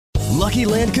Lucky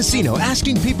Land Casino,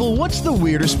 asking people, what's the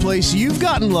weirdest place you've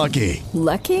gotten lucky?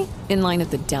 Lucky? In line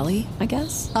at the deli, I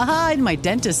guess? Aha, in my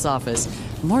dentist's office.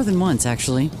 More than once,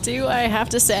 actually. Do I have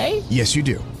to say? Yes, you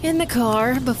do. In the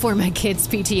car before my kids'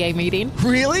 PTA meeting.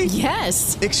 Really?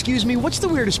 Yes. Excuse me, what's the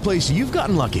weirdest place you've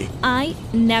gotten lucky? I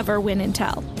never win and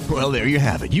tell. Well, there you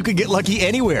have it. You can get lucky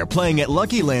anywhere, playing at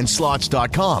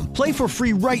LuckyLandSlots.com. Play for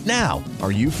free right now.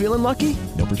 Are you feeling lucky?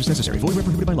 No purchase necessary. Void where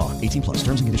prohibited by law. 18 plus.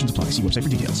 Terms and conditions apply. See website for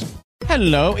details.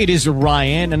 Hello, it is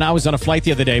Ryan, and I was on a flight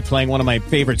the other day playing one of my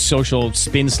favorite social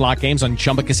spin slot games on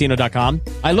ChumbaCasino.com.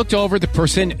 I looked over at the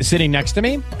person sitting next to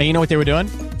me, and you know what they were doing?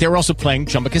 They were also playing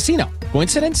Chumba Casino.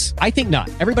 Coincidence? I think not.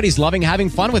 Everybody's loving having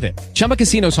fun with it. Chumba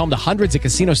Casino is home to hundreds of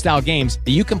casino-style games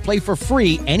that you can play for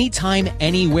free anytime,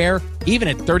 anywhere, even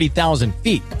at 30,000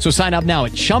 feet. So sign up now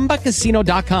at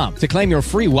ChumbaCasino.com to claim your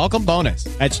free welcome bonus.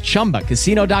 That's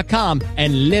ChumbaCasino.com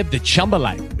and live the Chumba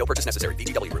life. No purchase necessary.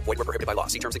 VGW. Void where prohibited by law.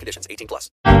 See terms and conditions. 18 plus.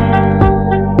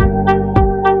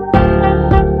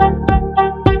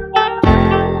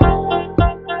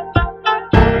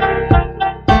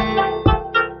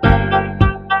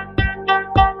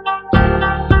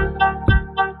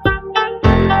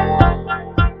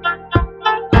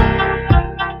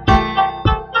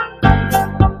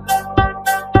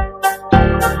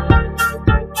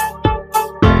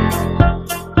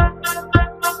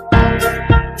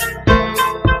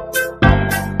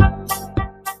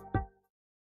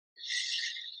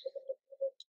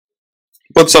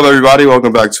 What's up, everybody?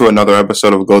 Welcome back to another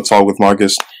episode of Go Talk with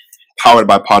Marcus, powered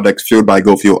by Poddex, fueled by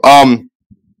Go Fuel. I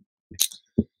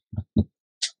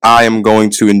am going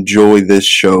to enjoy this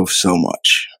show so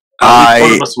much.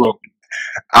 I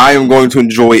am going to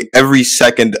enjoy every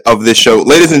second of this show.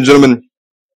 Ladies and gentlemen,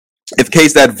 in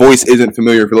case that voice isn't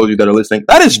familiar for those of you that are listening,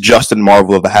 that is Justin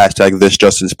Marville of the hashtag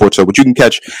thisJUSTin Sports Show, which you can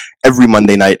catch every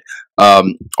Monday night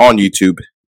on YouTube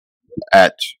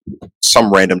at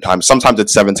some random time. Sometimes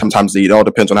it's 7, sometimes 8. It all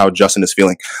depends on how Justin is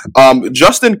feeling.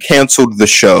 Justin canceled the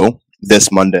show this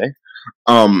Monday.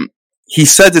 He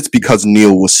says it's because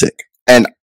Neil was sick, and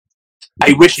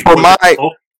I wish for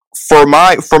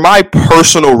my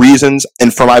personal reasons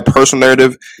and for my personal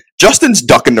narrative, Justin's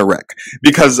ducking the wreck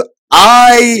because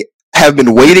I have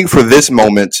been waiting for this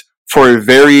moment for a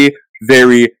very,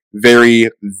 very, very,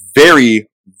 very,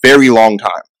 very long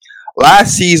time.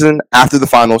 Last season, after the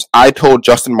finals, I told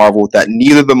Justin Marville that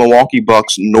neither the Milwaukee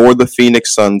Bucks nor the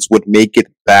Phoenix Suns would make it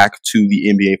back to the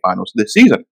NBA Finals this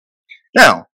season.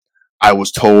 Now, I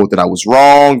was told that I was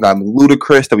wrong, that I'm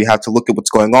ludicrous, that we have to look at what's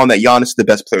going on, that Giannis is the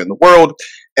best player in the world,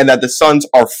 and that the Suns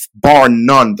are, bar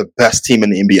none, the best team in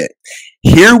the NBA.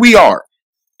 Here we are,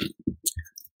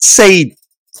 say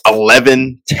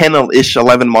 10-ish,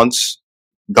 11 months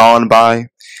gone by,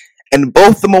 and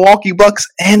both the Milwaukee Bucks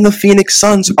and the Phoenix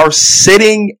Suns are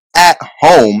sitting at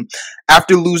home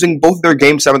after losing both their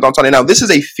Game 7s on Sunday. Now, this is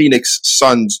a Phoenix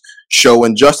Suns show,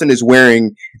 and Justin is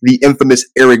wearing the infamous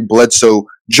Eric Bledsoe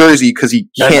jersey because he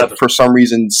can't, for some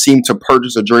reason, seem to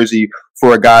purchase a jersey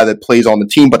for a guy that plays on the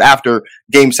team. But after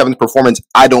Game 7's performance,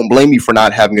 I don't blame you for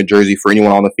not having a jersey for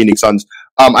anyone on the Phoenix Suns.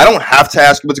 I don't have to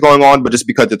ask what's going on, but just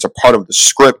because it's a part of the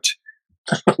script,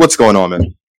 what's going on,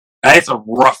 man? It's a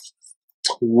rough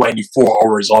 24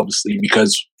 hours, obviously,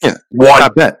 because I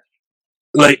bet.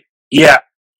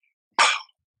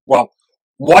 Well,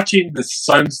 watching the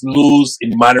Suns lose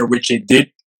in the manner which they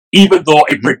did, even though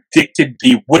I predicted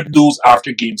they would lose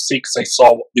after Game 6, I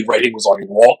saw the writing was on the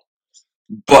wall.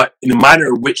 But in the manner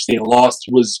in which they lost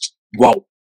was, we'll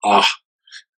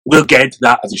get into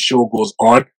that as the show goes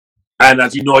on. And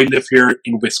as you know, I live here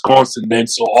in Wisconsin then,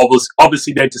 so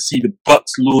obviously then to see the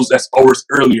Bucks lose, that's hours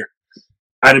earlier.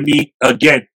 And I mean,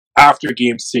 again, after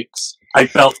Game 6, I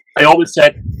always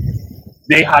said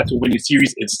they had to win the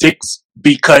series in 6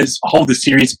 because how the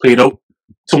series played out.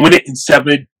 To win it in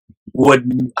 7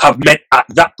 would have meant at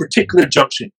that particular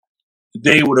junction,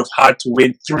 they would have had to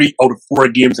win 3 out of 4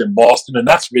 games in Boston, and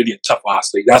that's really a tough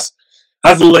ask. Like, that's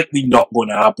likely not going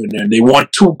to happen. And they won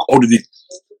 2 out of the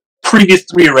previous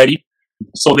 3 already,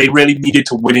 so they really needed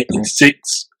to win it in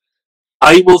 6.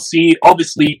 I will see,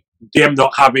 obviously, them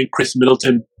not having Chris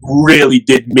Middleton really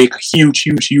did make a huge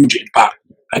impact.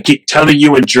 I keep telling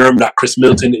you in Germ that Chris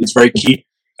Middleton is very key,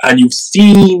 and you've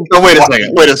seen. No, wait a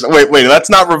second. Wait. Let's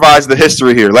not revise the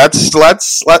history here. Let's. Well,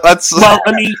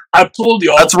 I mean, I've told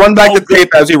y'all. Let's run back the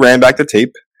tape as he ran back the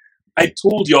tape. I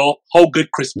told y'all how good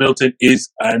Chris Middleton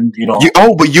is, and you know.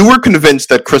 But you were convinced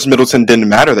that Chris Middleton didn't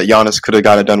matter. That Giannis could have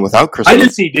got it done without Chris. I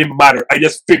didn't say it didn't matter. I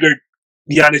just figured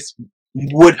Giannis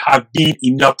would have been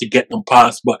enough to get them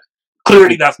past, but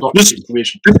Clearly, that's not the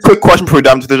situation. Just a quick question before we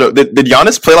dive into the show. Did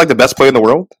Giannis play like the best player in the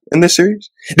world in this series?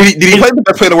 Did he play the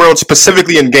best player in the world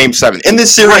specifically in Game 7? In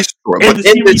this series, sure, but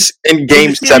in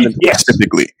Game 7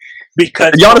 specifically.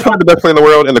 Because did Giannis play the best player in the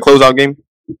world in the closeout game?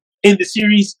 In the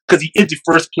series, because he is the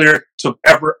first player to have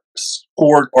ever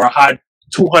scored or had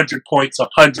 200 points,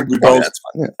 100 rebounds,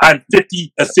 and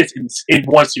 50 assists in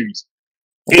one series.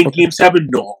 In Game 7,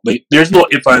 no. Like, there's no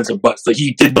ifs, ands, or buts. Like,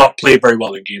 he did not play very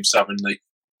well in Game 7. Like,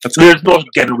 there's no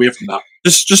getting away from that.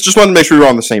 Just wanted to make sure we were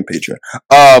on the same page here.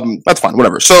 That's fine,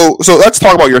 whatever. So let's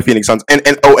talk about your Phoenix Suns.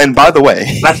 And by the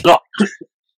way, that's not.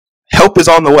 Help is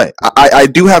on the way. I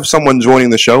do have someone joining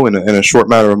the show in a short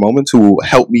matter of moments who will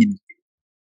help me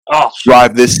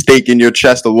drive this stake in your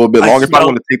chest a little bit longer. I'm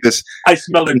going to take this. I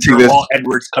smell it. Jamal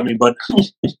Edwards coming, but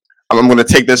I'm going to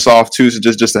take this off too. So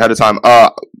just ahead of time.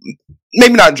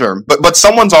 Maybe not germ, but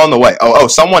someone's on the way.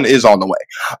 Someone is on the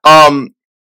way.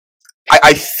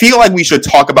 I feel like we should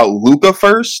talk about Luka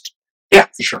first. Yeah,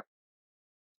 for sure.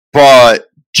 But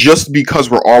just because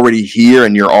we're already here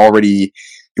and you already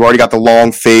got the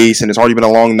long face and it's already been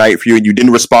a long night for you and you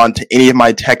didn't respond to any of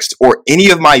my texts or any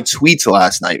of my tweets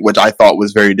last night, which I thought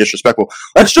was very disrespectful.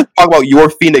 Let's just talk about your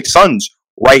Phoenix Suns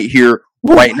right here,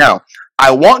 right now.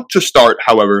 I want to start,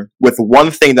 however, with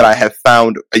one thing that I have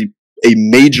found a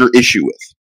major issue with.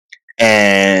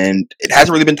 And it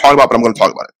hasn't really been talked about, but I'm going to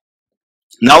talk about it.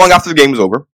 Not long after the game was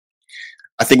over,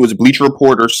 I think it was a Bleacher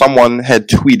Report or someone had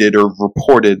tweeted or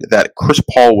reported that Chris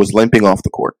Paul was limping off the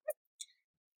court.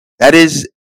 That is,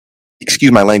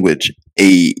 excuse my language,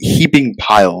 a heaping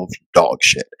pile of dog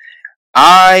shit.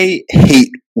 I hate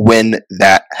when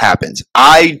that happens.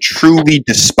 I truly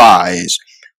despise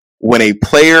when a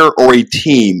player or a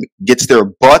team gets their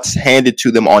butts handed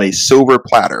to them on a silver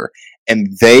platter and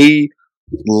they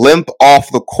limp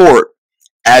off the court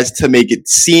as to make it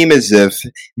seem as if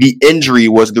the injury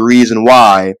was the reason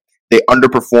why they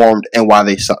underperformed and why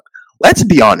they suck. Let's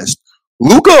be honest.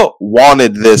 Luka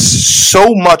wanted this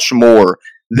so much more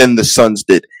than the Suns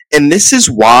did. And this is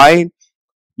why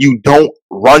you don't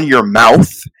run your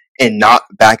mouth and not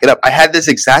back it up. I had this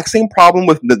exact same problem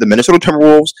with the Minnesota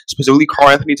Timberwolves, specifically Karl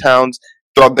Anthony Towns,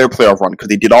 throughout their playoff run, because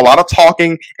they did a lot of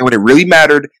talking, and when it really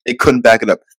mattered, they couldn't back it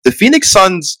up. The Phoenix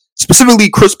Suns, specifically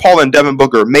Chris Paul and Devin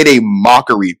Booker, made a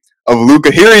mockery of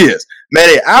Luka. Here he is.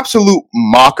 Made an absolute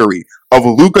mockery of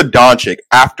Luka Doncic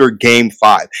after Game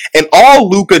 5. And all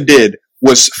Luka did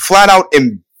was flat out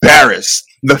embarrass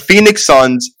the Phoenix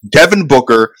Suns, Devin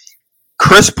Booker,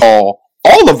 Chris Paul,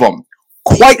 all of them,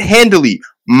 quite handily,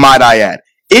 might I add.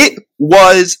 It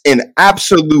was an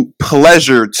absolute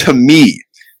pleasure to me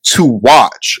to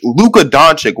watch Luka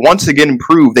Doncic once again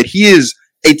prove that he is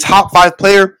a top 5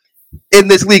 player in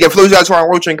this league. And for those of you guys who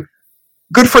aren't watching,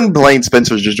 good friend Blaine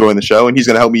Spencer's just joined the show, and he's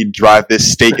going to help me drive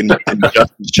this stake in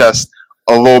Justin's chest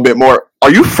a little bit more.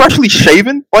 Are you freshly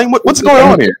shaven, Blaine? What's going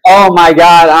on here? Oh my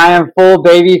God, I am full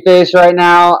baby face right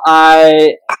now.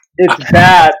 It's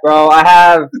bad, bro. I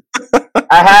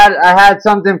had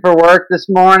something for work this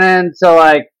morning, so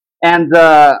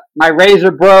my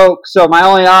razor broke, so my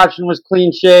only option was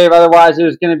clean shave. Otherwise, it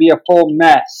was going to be a full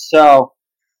mess. So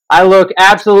I look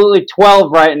absolutely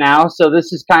 12 right now, so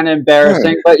this is kind of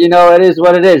embarrassing. But, it is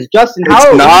what it is. Justin,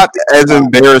 it's not as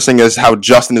embarrassing as how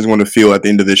Justin is going to feel at the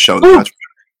end of this show.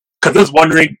 Because I was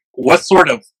wondering, what sort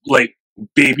of,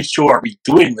 baby show are we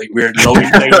doing? We're loading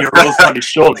 9-year-olds on the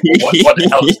show. What the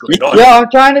hell is going on? Yo,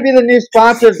 I'm trying to be the new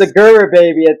sponsor of the Gerber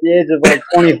baby at the age of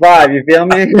 25. You feel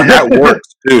me? That works,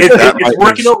 dude. It's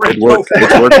working out right now.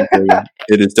 It's working for you.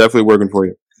 It is definitely working for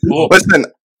you. Cool.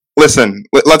 Listen.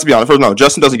 Let's be honest. First, no,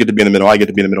 Justin doesn't get to be in the middle. I get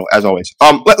to be in the middle, as always.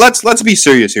 Let's be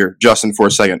serious here, Justin, for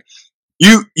a second.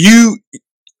 You.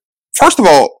 First of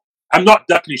all, I'm not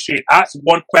ducking shade. Ask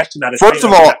one question at a time. First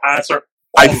of all, answer.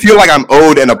 I feel like I'm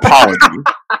owed an apology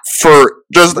for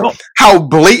just how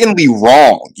blatantly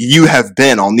wrong you have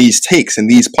been on these takes in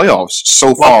these playoffs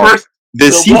so far first,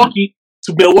 this season.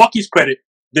 To Milwaukee's credit,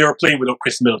 they were playing without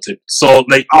Chris Middleton. So,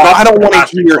 I don't want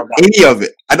to hear any of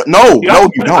it. No, you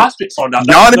don't.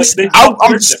 Giannis,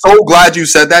 I'm so glad you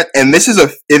said that. And this is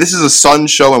a Suns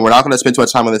show, and we're not going to spend too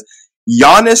much time on this.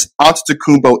 Giannis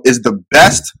Antetokounmpo is the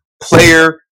best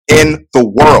player in the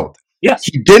world. Yes.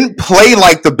 He didn't play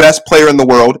like the best player in the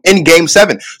world in Game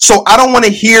 7. So I don't want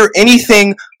to hear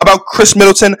anything about Chris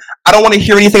Middleton. I don't want to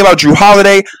hear anything about Drew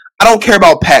Holiday. I don't care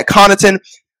about Pat Connaughton.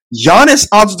 Giannis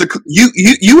Antetokounmpo,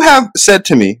 you have said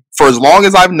to me for as long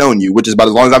as I've known you, which is about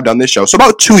as long as I've done this show, so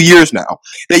about 2 years now,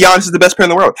 that Giannis is the best player in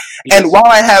the world. Yes. And while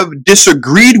I have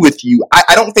disagreed with you,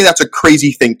 I don't think that's a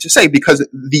crazy thing to say because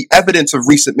the evidence of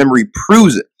recent memory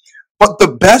proves it. But the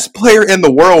best player in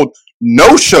the world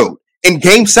no-showed in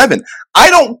Game 7. I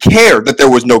don't care that there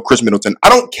was no Chris Middleton. I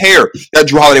don't care that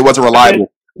Drew Holiday wasn't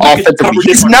reliable offensively.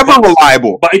 He's never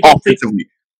reliable offensively.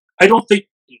 I don't think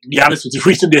Giannis was the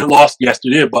reason they lost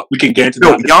yesterday, but we can get into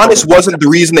that. No, Giannis wasn't the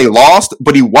reason they lost,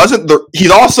 but he wasn't he's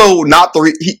also not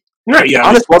the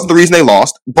Giannis wasn't the reason they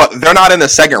lost, but they're not in the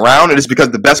second round. It is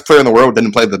because the best player in the world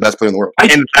didn't play the best player in the world. He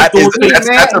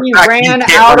ran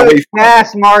out of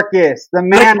gas, Marcus. The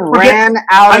man ran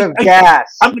out of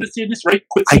gas. I'm going to say this right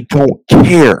quickly. I don't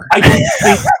care. I don't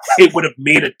think it would have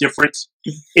made a difference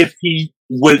if he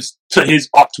was to his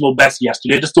optimal best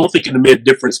yesterday. I just don't think it would have made a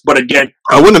difference. But again,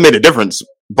 I wouldn't have made a difference.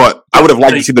 But I would have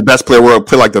liked to see the best player in the world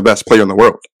play like the best player in the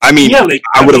world. I mean,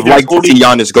 I would have liked to see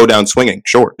Giannis go down swinging.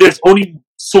 Sure. There's only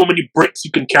so many bricks you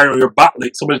can carry on your back,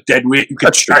 like so much dead weight you can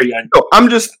carry on. No, I'm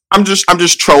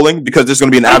just trolling because there's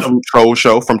going to be an absolute troll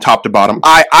show from top to bottom.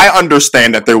 I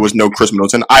understand that there was no Chris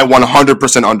Middleton. I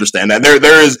 100% understand that.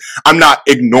 There is. I'm not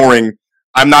ignoring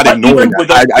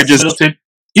that. I just Middleton,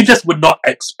 you just would not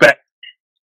expect,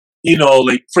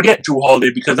 like forget Drew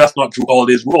Holiday because that's not Drew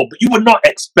Holiday's role. But you would not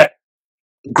expect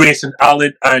Grayson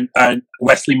Allen and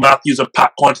Wesley Matthews and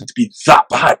Pat Connaughton to be that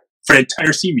bad for the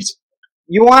entire series.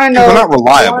 You want to know? They're not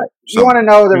reliable. You want to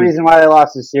know the reason why they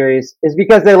lost the series is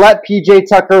because they let PJ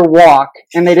Tucker walk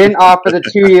and they didn't offer the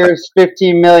 2 years,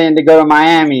 $15 million to go to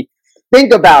Miami.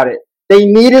 Think about it. They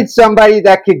needed somebody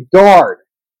that could guard.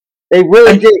 They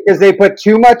really did because they put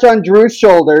too much on Drew's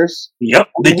shoulders. Yep,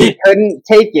 they did. He couldn't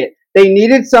take it. They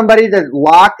needed somebody to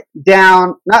lock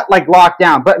down, not like lock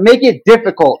down, but make it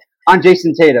difficult on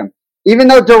Jason Tatum. Even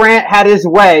though Durant had his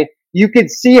way, you could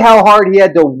see how hard he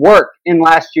had to work in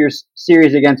last year's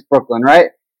series against Brooklyn,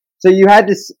 right? So you had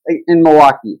to, in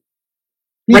Milwaukee.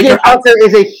 PJ Tucker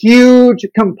is a huge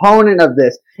component of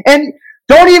this. And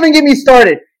don't even get me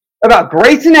started about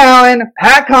Grayson Allen,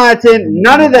 Pat Connaughton,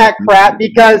 none of that crap,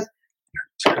 because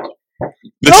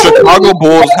the Chicago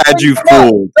Bulls had you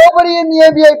fooled. Nobody in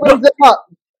the NBA brings them up.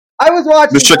 I was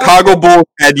watching. The Chicago Bulls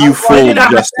had you fooled,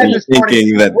 Justin,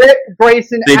 thinking that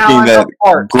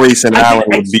Grayson Allen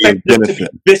would be a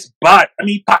benefit. This bad. I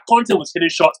mean, Pat Connaughton was hitting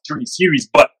shots during the series,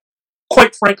 but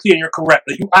quite frankly, and you're correct,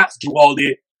 that you asked Drew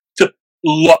Holiday to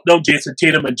lock down Jason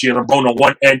Tatum and Jaylen Brown on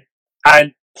one end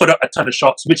and put up a ton of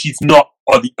shots, which he's not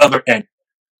on the other end.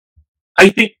 I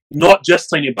think not just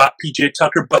signing back PJ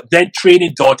Tucker, but then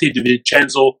trading Dante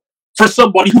DiVincenzo for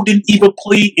somebody who didn't even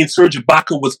play in Serge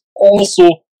Ibaka was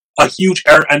also a huge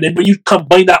error. And then when you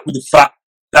combine that with the fact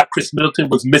that Chris Middleton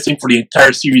was missing for the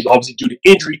entire series, obviously due to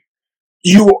injury,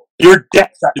 your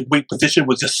depth at the wing position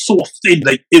was just so thin.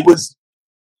 Like it was.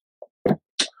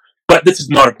 But this is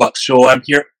not a Bucks show. I'm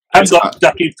here. I'm not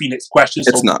ducking Phoenix questions.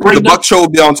 It's not. The Bucks show will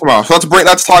be on tomorrow. So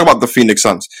let's talk about the Phoenix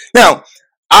Suns. Now,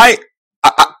 I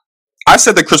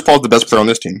said that Chris Paul is the best player on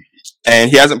this team, and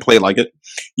he hasn't played like it.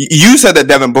 You said that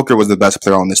Devin Booker was the best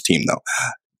player on this team, though.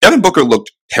 Devin Booker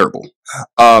looked terrible.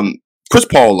 Chris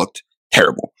Paul looked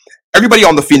terrible. Everybody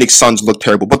on the Phoenix Suns looked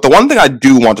terrible. But the one thing I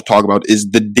do want to talk about is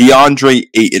the Deandre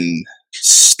Ayton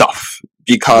stuff.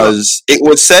 Because it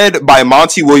was said by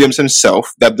Monty Williams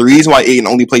himself that the reason why Ayton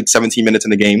only played 17 minutes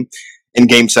in the game, in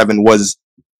Game 7, was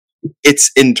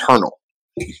it's internal.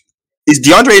 Is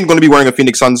DeAndre Ayton going to be wearing a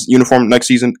Phoenix Suns uniform next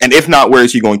season? And if not, where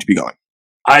is he going to be going?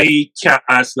 I can't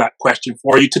answer that question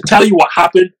for you. To tell you what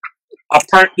happened,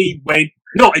 apparently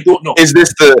no, I don't know. Is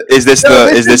this because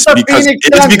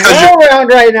around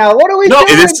right now? What are we doing?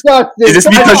 Is this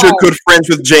because you're good friends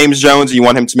with James Jones and you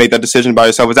want him to make that decision by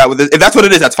yourself? Is that what this? If that's what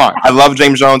it is, that's fine. I love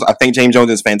James Jones. I think James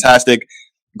Jones is fantastic.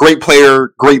 Great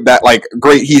player, great.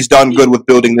 He's done good with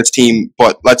building this team.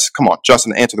 But come on,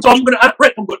 Justin, answer the question.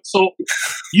 I'm good. So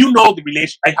the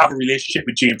relation. I have a relationship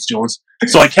with James Jones,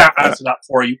 so I can't answer that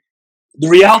for you. The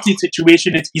reality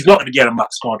situation is he's not going to get a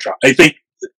max contract. I think.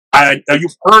 And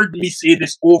you've heard me say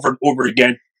this over and over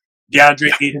again.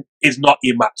 DeAndre Ayton is not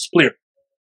a max player.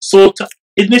 So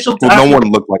no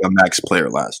one looked like a max player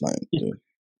last night. Yeah.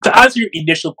 To answer your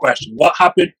initial question, what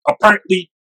happened?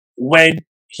 Apparently, when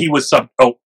he was subbed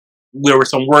out, there were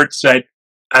some words said,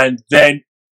 and then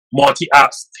Monty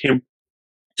asked him,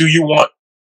 "Do you want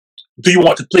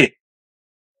to play?"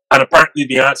 And apparently,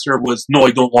 the answer was, "No,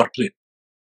 I don't want to play."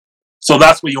 So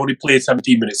that's why he only played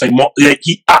 17 minutes. Like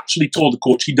he actually told the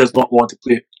coach he does not want to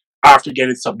play after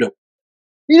getting subbed out.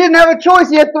 He didn't have a choice.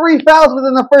 He had 3 fouls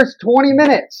within the first 20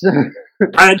 minutes.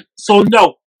 And so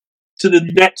now, to the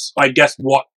next, I guess,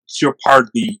 what's your part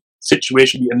of the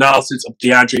situation, the analysis of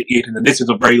DeAndre Ayton, and this is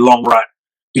a very long rant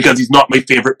because he's not my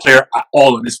favorite player at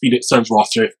all on this Phoenix Suns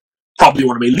roster. Probably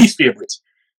one of my least favorites.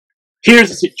 Here's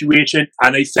the situation,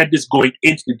 and I said this going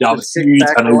into the Dallas series.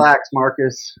 Back, relax,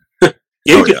 Marcus.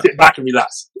 You can sit back and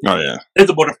relax. Oh, yeah. It's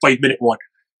about a 5-minute one.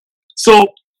 So,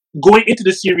 going into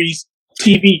the series,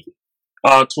 TV,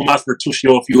 Tomas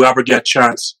Vertuccio, if you ever get a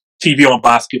chance, TV on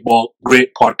basketball,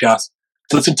 great podcast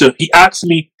to listen to. He asked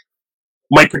me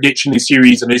my prediction in the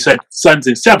series, and I said Suns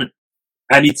in 7.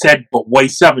 And he said, but why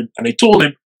 7? And I told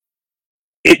him,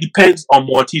 it depends on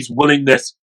Monty's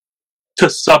willingness to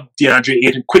sub Deandre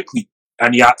Ayton quickly.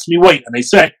 And he asked me why. And I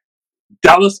said,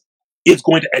 Dallas is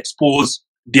going to expose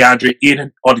Deandre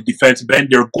Ayton on the defensive end.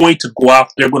 They're going to go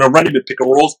after, they're going to run him in pick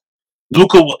and rolls.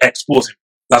 Luka will expose him.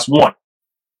 That's one.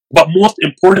 But most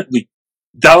importantly,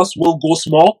 Dallas will go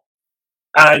small,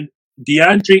 and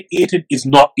DeAndre Ayton is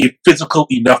not a physical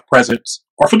enough presence,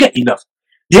 or forget enough.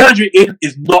 DeAndre Ayton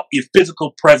is not a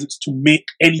physical presence to make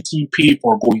any team pay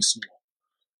for going small.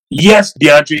 Yes,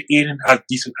 DeAndre Ayton has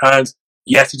decent hands.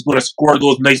 Yes, he's going to score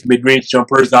those nice mid-range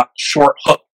jumpers, that short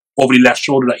hook over the left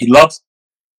shoulder that he loves.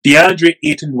 DeAndre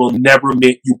Ayton will never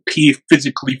make you pay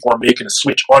physically for making a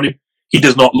switch on him. He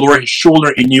does not lower his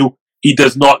shoulder in you. He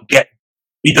does not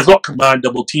command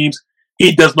double teams.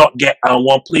 He does not get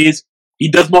on-one plays.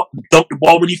 He does not dunk the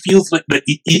ball when he feels like that.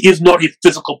 He is not a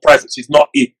physical presence.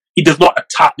 He does not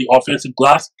attack the offensive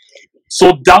glass.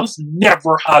 So Dallas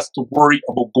never has to worry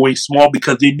about going small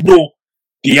because they know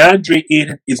DeAndre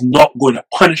Ayton is not going to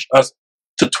punish us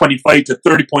to 25 to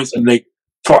 30 points a night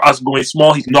for us going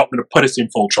small. He's not going to put us in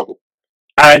full trouble.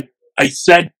 And I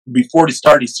said before the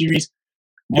start of the series,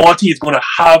 Monty is going to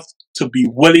have to be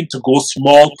willing to go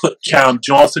small, put Cam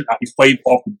Johnson at the 5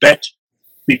 off the bench,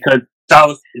 because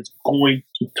Dallas is going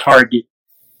to target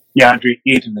DeAndre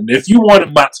Ayton. And if you want a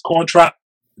max contract,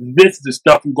 this is the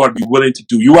stuff you've got to be willing to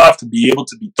do. You have to be able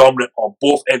to be dominant on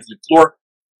both ends of the floor.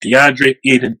 DeAndre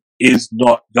Ayton is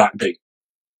not that guy.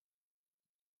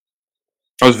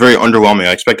 That was very underwhelming.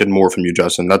 I expected more from you,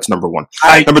 Justin. That's number one.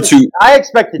 Number 2, I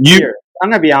expected tears. I'm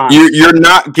gonna be honest. You're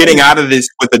not getting out of this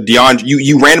with a DeAndre.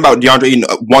 You ran about DeAndre Ayton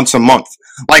once a month.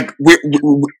 Like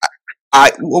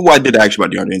I did actually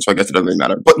about DeAndre Ayton, so I guess it doesn't really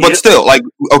matter. But still, like,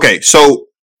 okay, so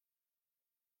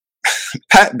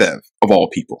Pat Bev of all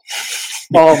people.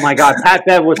 Oh my God, Pat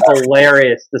Bev was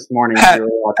hilarious this morning. Pat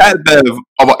Bev,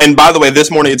 and by the way, this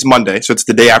morning it's Monday, so it's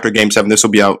the day after Game 7. This will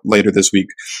be out later this week.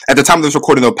 At the time of this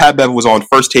recording, though, Pat Bev was on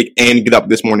First Take and Get Up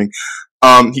this morning.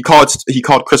 He called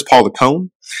Chris Paul the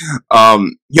cone.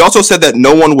 He also said that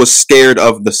no one was scared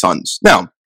of the Suns. Now,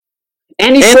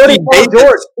 and he quoted Paul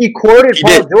George. He quoted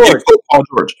Paul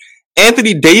George.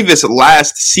 Anthony Davis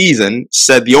last season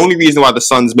said the only reason why the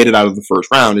Suns made it out of the first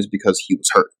round is because he was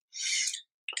hurt.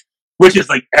 Which is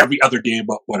like every other game,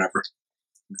 but whatever.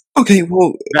 Okay,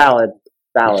 well, valid.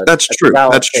 That's true.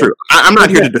 That's true. I'm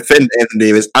not here to defend Anthony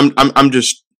Davis. I'm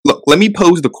just look. Let me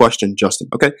pose the question, Justin.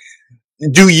 Okay,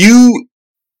 do you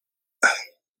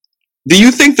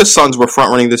think the Suns were front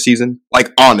running this season?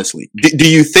 Like, honestly, do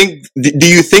you think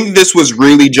this was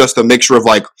really just a mixture of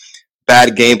like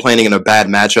bad game planning and a bad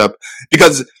matchup?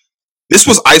 Because this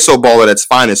was iso ball at its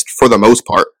finest for the most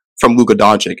part from Luka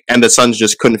Doncic, and the Suns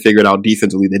just couldn't figure it out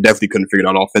defensively. They definitely couldn't figure it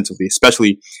out offensively,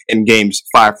 especially in games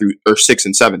 6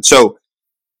 and 7. So,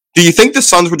 do you think the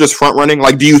Suns were just front running?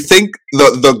 Like, do you think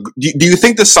do you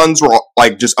think the Suns were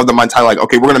like just of the mentality like,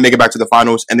 okay, we're gonna make it back to the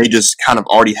finals, and they just kind of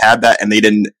already had that, and they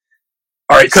didn't?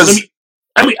 All right, because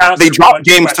they dropped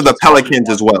games to the Pelicans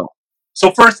as well.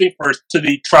 So first thing first, to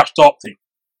the trash talk thing,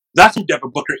 that's who Devin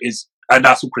Booker is, and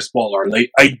that's who Chris Paul are. Like,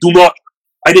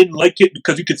 I didn't like it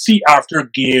because you could see after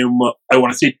game, I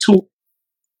want to say 2,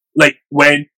 like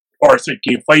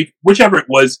game 5, whichever it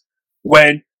was,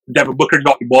 when Devin Booker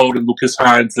knocked the ball out in Luka's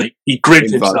hands, like he grinned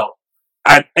himself,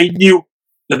 and I knew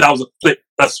that was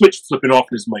a switch flipping off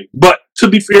in his mind. But to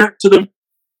be fair to them,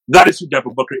 that is who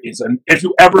Devin Booker is, and if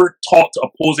you ever talk to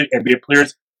opposing NBA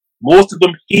players, most of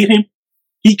them hate him.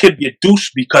 He can be a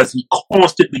douche because he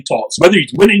constantly talks, whether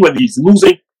he's winning, whether he's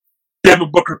losing.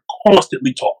 Devin Booker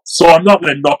constantly talks. So I'm not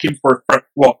going to knock him for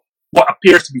what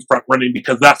appears to be front running,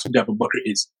 because that's who Devin Booker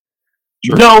is.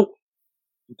 Sure. Now,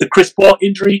 the Chris Paul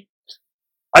injury,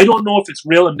 I don't know if it's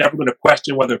real. I'm never going to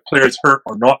question whether a player is hurt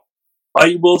or not.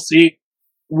 I will say,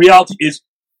 reality is,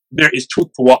 there is truth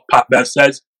to what Pat Bev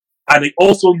says. And I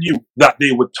also knew that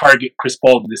they would target Chris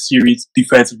Paul in this series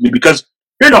defensively, because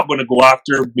you're not going to go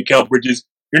after Mikal Bridges.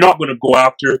 You're not going to go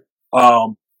after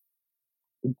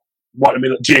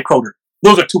Jay Crowder.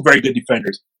 Those are 2 very good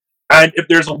defenders. And if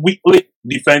there's a weak link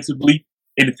defensively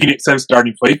in the Phoenix Suns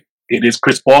starting 5, it is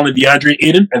Chris Paul and DeAndre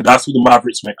Ayton, and that's who the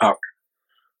Mavericks went after.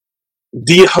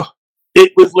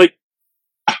 It was like,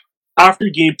 after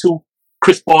game 2,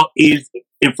 Chris Paul is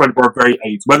in front of our very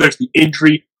eyes. Whether it's the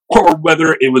injury or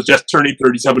whether it was just turning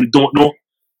 37, I don't know.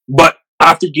 But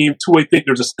after game 2, I think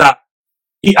there's a stat.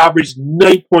 He averaged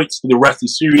 9 points for the rest of the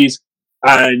series,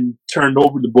 and turned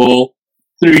over the ball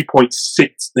 3.6.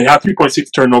 They had 3.6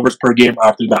 turnovers per game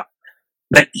after that.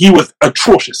 Like, he was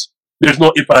atrocious. There's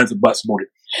no ifs, ands, and buts about it.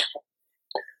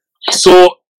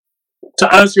 So,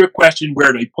 to answer your question,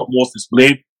 where do I put most of this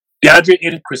blame? Deandre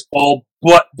Ayton, Chris Paul,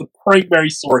 but the primary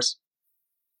source,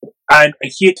 and I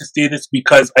hate to say this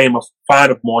because I am a fan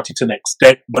of Monty to an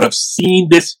extent, but I've seen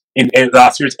this in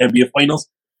last year's NBA Finals,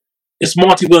 it's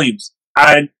Monty Williams.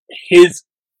 And his,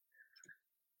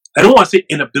 I don't want to say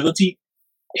inability,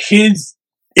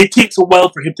 it takes a while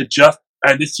for him to adjust,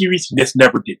 and this series, he just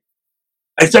never did.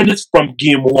 I said this from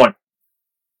game one.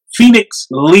 Phoenix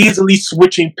lazily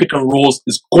switching pick and rolls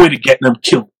is going to get them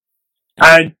killed.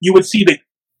 And you would see that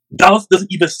Dallas doesn't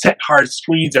even set hard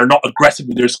screens. They're not aggressive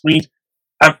with their screens.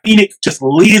 And Phoenix just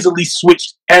lazily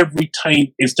switched every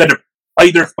time instead of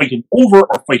either fighting over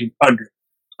or fighting under.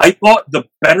 I thought the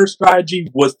better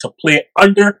strategy was to play it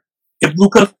under. If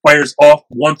Luka fires off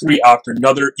 1-3 after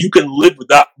another, you can live with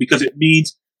that because it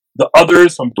means the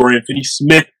others, from Dorian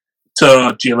Finney-Smith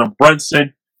to Jalen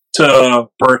Brunson to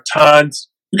Bertans,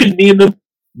 you can name them,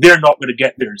 they're not going to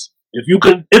get theirs. If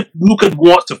Luka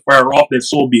wants to fire off, then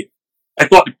so be it. I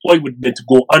thought the play would have been to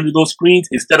go under those screens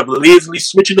instead of lazily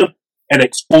switching them and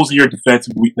exposing your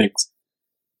defensive weakness.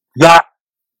 That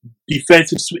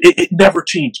defensive it never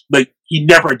changed. Like, he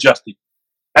never adjusted.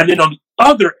 And then on the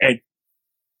other end,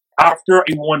 after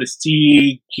I want to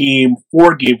see game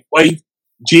 4, game 5,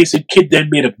 Jason Kidd then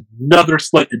made another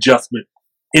slight adjustment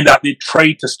in that they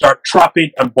tried to start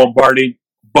trapping and bombarding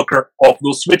Booker off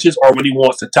those switches, or when he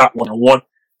wants to tap one-on-one,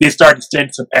 they started to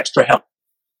send some extra help.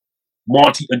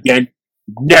 Monty, again,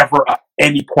 never at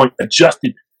any point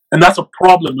adjusted. And that's a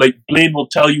problem. Like Blaine will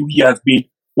tell you, he has been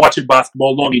watching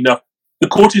basketball long enough. The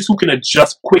coaches who can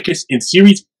adjust quickest in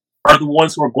series are the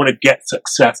ones who are going to get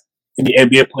success in the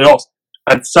NBA playoffs.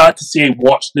 And sad to say, I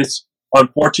watched this,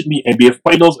 unfortunately, NBA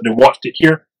Finals, and I watched it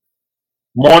here.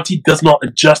 Monty does not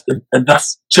adjust, and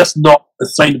that's just not a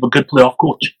sign of a good playoff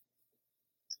coach.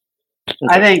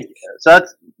 I think so.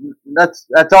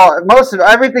 That's all. Most of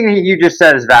everything you just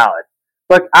said is valid.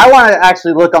 But I want to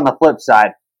actually look on the flip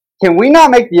side. Can we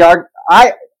not make the argument?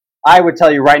 I would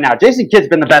tell you right now, Jason Kidd's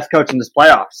been the best coach in this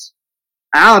playoffs.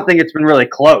 I don't think it's been really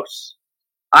close.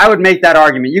 I would make that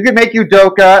argument. You could make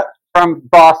Udoka from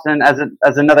Boston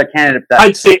as another candidate.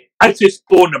 I'd say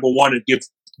Spo number 1 and give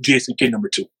Jason Kidd number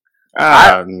 2.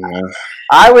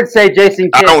 I would say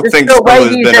Jason Kidd. I don't think the way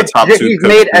he's been a top 2 he's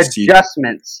made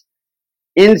adjustments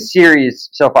in series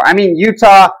so far. I mean,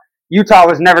 Utah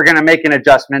was never going to make an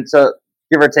adjustment, so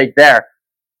give or take there.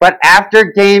 But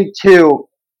after game 2,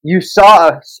 you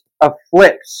saw a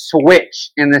flip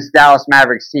switch in this Dallas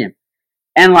Mavericks team.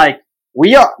 And I'm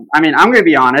going to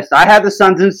be honest. I had the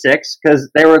Suns in 6 because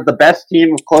they were the best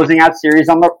team of closing out series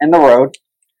in the road.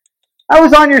 I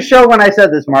was on your show when I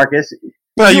said this, Marcus.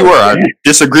 Well, you were. I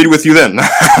disagreed with you then.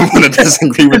 I'm going to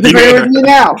disagree with you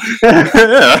now.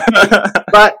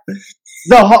 But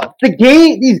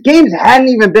these games hadn't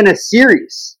even been a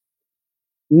series.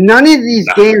 None of these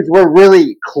games were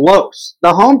really close.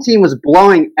 The home team was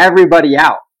blowing everybody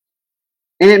out.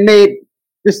 And it made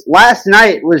this last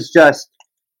night was just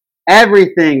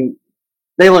everything.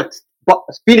 Phoenix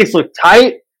looked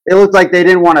tight. It looked like they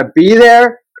didn't want to be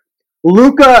there.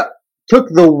 Luka took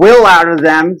the will out of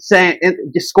them,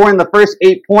 scoring the first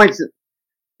 8 points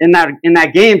in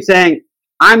that game, saying,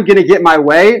 I'm going to get my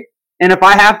way. And if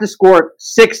I have to score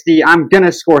 60, I'm going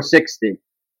to score 60.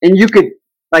 And you could,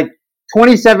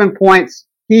 27 points,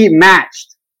 he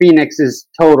matched Phoenix's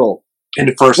total. In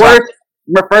the first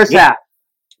half.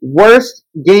 Worst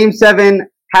Game 7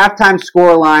 halftime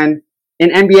scoreline in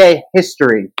NBA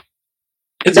history.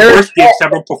 It's the worst Game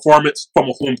 7 performance from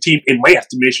a home team, in my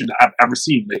estimation, that I've ever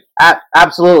seen.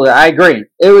 Absolutely, I agree.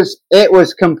 It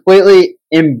was completely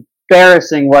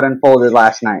embarrassing what unfolded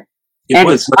last night.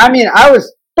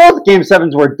 Both Game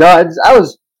 7s were duds.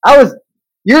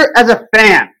 You're, as a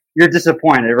fan, you're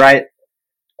disappointed, right?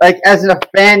 As a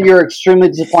fan, you're extremely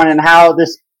disappointed in how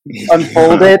this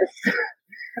unfolded.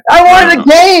 I wanted a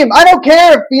game. I don't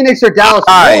care if Phoenix or Dallas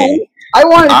won. I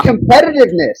wanted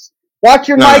competitiveness. Watch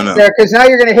your mic there, because now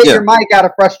you're going to hit your mic out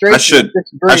of frustration.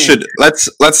 I should.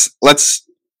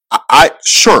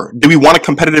 Sure. Do we want a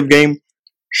competitive game?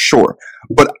 Sure.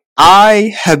 But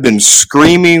I have been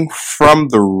screaming from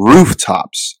the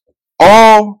rooftops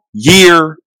all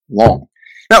year long.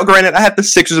 Now, granted, I had the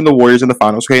Sixers and the Warriors in the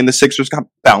finals, okay, and the Sixers got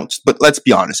bounced. But let's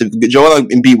be honest, if Joel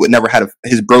Embiid would never had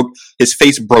his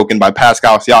face broken by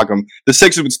Pascal Siakam, the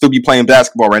Sixers would still be playing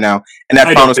basketball right now, and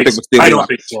that finals pick would still be. I don't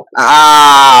think so.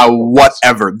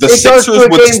 Whatever. The Sixers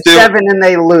would Game 7 and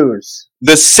they lose.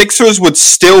 the Sixers would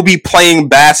still be playing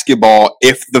basketball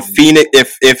if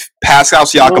if Pascal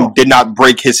Siakam did not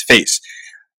break his face.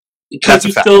 Because That's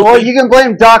a fact. Well, you can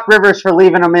blame Doc Rivers for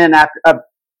leaving him in after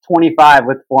 25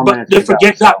 with 4 minutes. But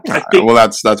forget that. I think, well,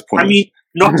 that's pointless. I mean,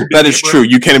 not to that is true.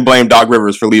 You can't blame Doc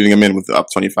Rivers for leaving him in with up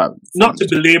 25. Not to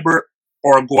belabor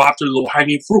or go after low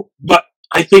hanging fruit, but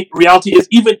I think reality is,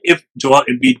 even if Joel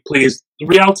Embiid plays, the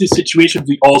reality situation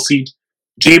we all see,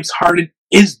 James Harden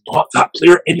is not that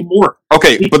player anymore.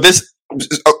 Okay, but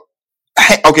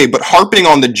but harping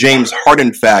on the James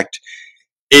Harden fact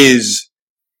is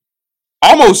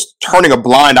almost turning a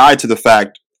blind eye to the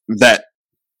fact that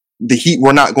the Heat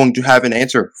were not going to have an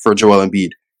answer for Joel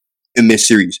Embiid in this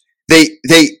series. They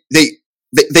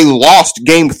lost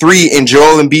Game 3, and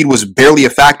Joel Embiid was barely a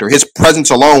factor. His presence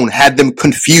alone had them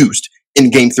confused in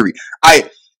Game 3. I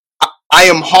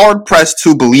am hard pressed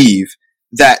to believe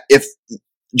that if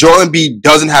Joel Embiid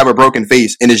doesn't have a broken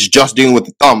face and is just dealing with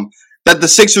the thumb, that the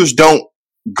Sixers don't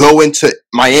go into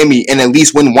Miami and at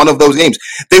least win one of those games.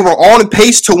 They were on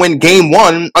pace to win Game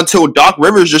 1 until Doc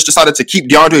Rivers just decided to keep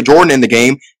DeAndre Jordan in the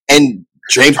game, and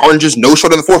James Harden just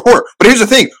no-showed in the fourth quarter. But here's the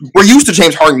thing. We're used to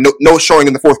James Harden no-showing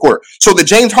in the fourth quarter. So the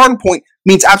James Harden point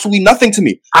means absolutely nothing to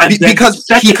me because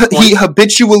he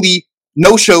habitually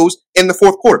no-shows in the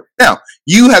fourth quarter. Now,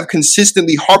 you have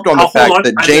consistently harped on the fact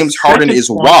that James Harden is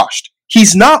washed.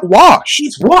 He's not washed.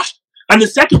 He's washed. And the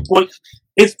second point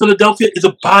is Philadelphia is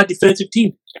a bad defensive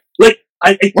team. Like,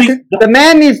 I think the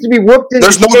man needs to be whooped in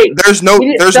there's no his mom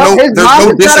has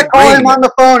got to call him on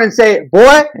the phone and say,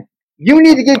 "Boy, you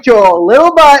need to get your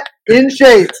little butt in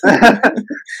shape."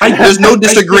 There's no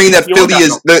disagreeing that Philly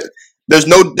is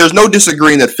there's no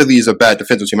disagreeing that Philly is a bad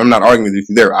defensive team. I'm not arguing with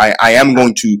you there. I am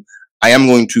going to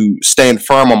stand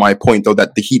firm on my point, though,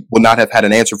 that the Heat would not have had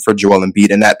an answer for Joel Embiid,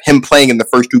 and that him playing in the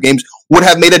first 2 games would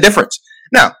have made a difference.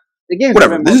 Now,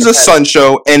 whatever. This is a Sun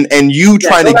show, and you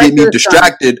trying to get me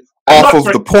distracted off of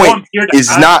the point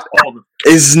is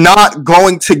not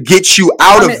going to get you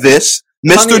out of this,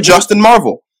 Mr. Justin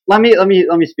Marville. Let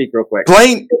me speak real quick.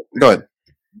 Blaine, go ahead.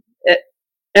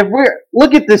 If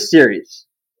look at this series,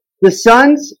 the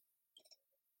Suns'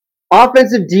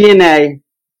 offensive DNA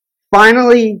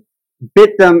finally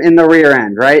bit them in the rear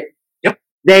end, right? Yep.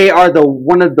 They are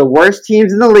one of the worst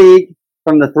teams in the league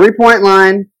from the 3-point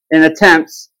line in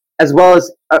attempts, as well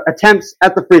as attempts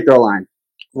at the free throw line.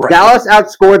 Right. Dallas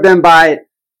outscored them by,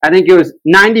 I think it was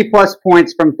 90-plus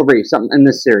points from 3, something in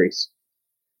this series.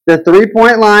 The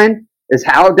 3-point line is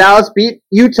how Dallas beat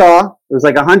Utah. It was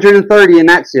like 130 in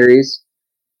that series.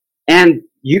 And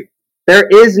they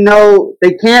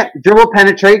can't dribble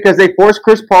penetrate because they forced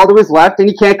Chris Paul to his left, and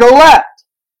he can't go left.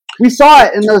 We saw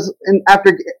it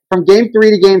from Game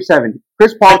 3 to Game 7.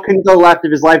 Chris Paul couldn't go left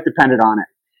if his life depended on it.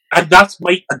 And that's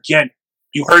why, again,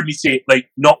 you heard me say, like,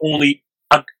 not only,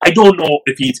 I don't know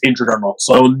if he's injured or not,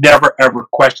 so I will never, ever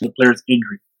question the player's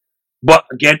injury. But,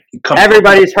 again,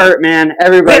 everybody's hurt, man.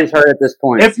 Everybody's hurt at this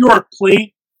point. If you're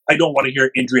playing, I don't want to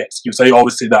hear injury excuse. I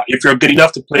always say that. If you're good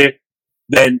enough to play,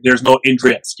 then there's no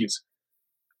injury excuse.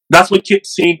 That's what I keep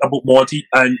saying about Monty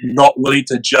and not willing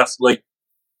to just, like,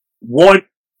 one,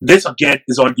 this, again,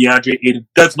 is on Deandre Ayton.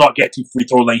 Does not get to free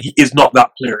throw line. He is not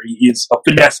that player. He is a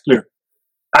finesse player.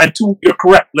 And 2, you're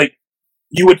correct. Like,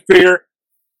 you would fear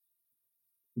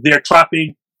they're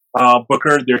trapping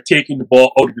Booker. They're taking the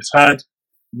ball out of his hands.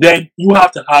 Then you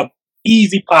have to have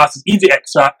easy passes, easy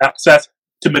access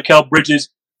to Mikal Bridges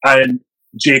and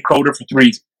Jay Crowder for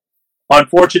threes.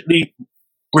 Unfortunately,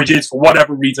 Bridges, for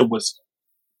whatever reason, was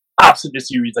absent this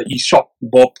series. Like, he shot the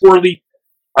ball poorly.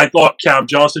 I thought Cam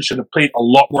Johnson should have played a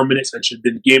lot more minutes and should have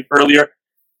been in the game earlier.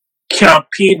 Cam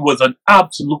Payne was an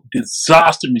absolute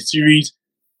disaster in the series.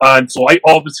 And so I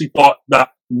obviously thought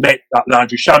that meant that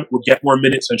Landry Shamet would get more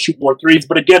minutes and shoot more threes.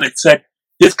 But again, it said,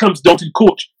 this comes down to the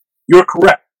coach. You're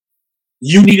correct.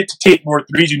 You needed to take more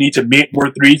threes. You need to make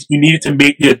more threes. You needed to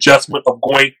make the adjustment of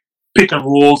going pick and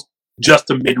rolls just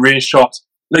to mid-range shots.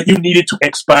 Like, you needed to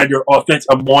expand your offense,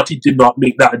 and Monty did not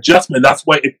make that adjustment. That's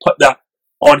why it put that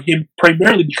on him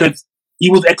primarily, because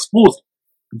he was exposed.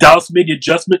 Dallas made the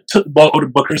adjustment, took the ball out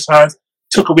of Booker's hands,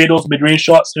 took away those mid-range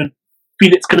shots, and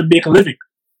Phoenix couldn't make a living.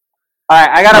 All right,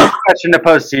 I got a question to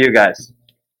pose to you guys.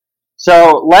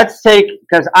 So let's take,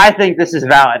 because I think this is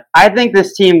valid. I think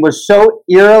this team was so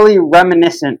eerily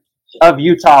reminiscent of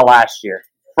Utah last year.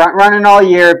 Front running all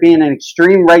year, being an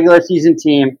extreme regular season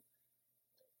team.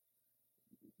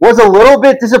 Was a little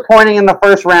bit disappointing in the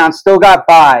first round, still got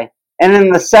by. And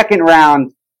in the second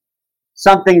round,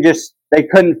 they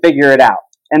couldn't figure it out.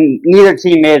 And neither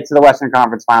team made it to the Western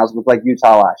Conference Finals with like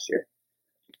Utah last year.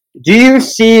 Do you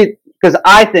see because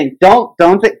I think don't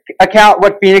account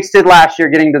what Phoenix did last year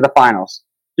getting to the finals.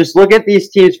 Just look at these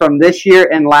teams from this year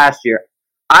and last year.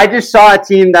 I just saw a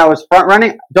team that was front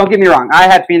running. Don't get me wrong. I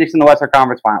had Phoenix in the Western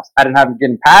Conference Finals. I didn't have them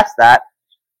getting past that,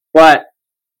 but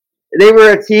they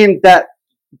were a team that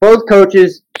both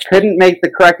coaches couldn't make the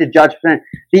correct judgment.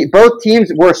 Both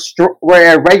teams were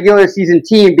a regular season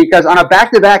team because on a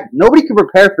back-to-back, nobody could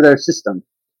prepare for their system.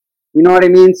 You know what I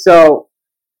mean? So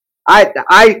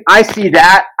I see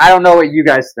that. I don't know what you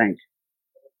guys think.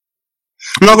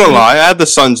 I'm not gonna lie. I had the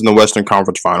Suns in the Western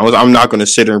Conference Finals. I'm not gonna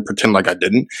sit here and pretend like I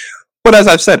didn't. But as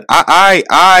I've said,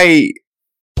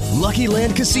 Lucky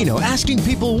Land Casino, asking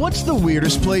people, what's the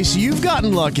weirdest place you've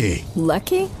gotten lucky?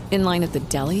 Lucky? In line at the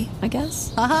deli, I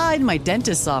guess? Aha, in my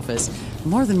dentist's office.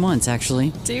 More than once,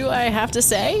 actually. Do I have to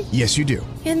say? Yes, you do.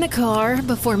 In the car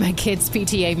before my kids'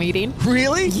 PTA meeting.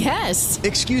 Really? Yes.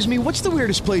 Excuse me, what's the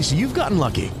weirdest place you've gotten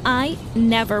lucky? I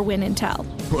never win and tell.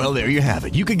 Well, there you have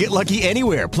it. You can get lucky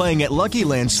anywhere, playing at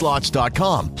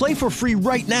LuckyLandSlots.com. Play for free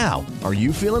right now. Are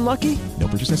you feeling lucky? No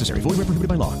purchase necessary. Void where prohibited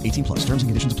by law. 18 plus. Terms and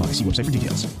conditions apply. See website for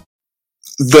details.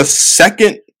 The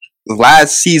second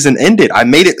last season ended, I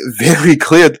made it very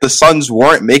clear that the Suns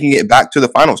weren't making it back to the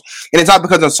finals. And it's not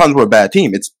because the Suns were a bad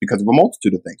team. It's because of a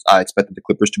multitude of things. I expected the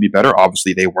Clippers to be better.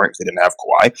 Obviously, they weren't. They didn't have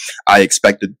Kawhi. I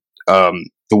expected the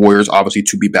Warriors, obviously,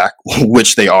 to be back,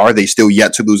 which they are. They still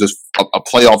yet to lose a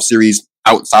playoff series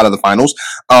outside of the finals.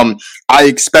 I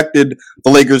expected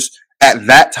the Lakers at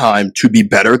that time to be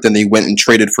better. Than they went and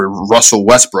traded for Russell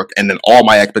Westbrook, and then all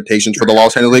my expectations for the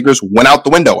Los Angeles Lakers went out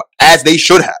the window, as they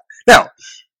should have. Now,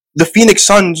 the Phoenix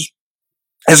Suns,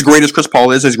 as great as Chris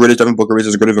Paul is, as great as Devin Booker is,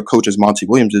 as great of a coach as Monty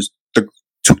Williams is,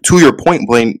 to your point,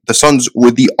 Blaine, the Suns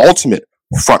were the ultimate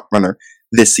front runner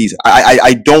this season.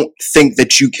 I don't think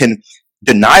that you can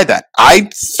deny that. I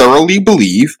thoroughly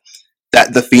believe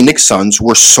that the Phoenix Suns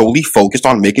were solely focused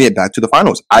on making it back to the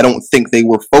finals. I don't think they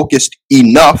were focused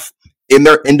enough in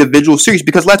their individual series,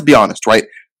 because let's be honest, right?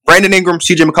 Brandon Ingram,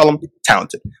 CJ McCollum,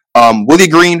 talented. Willie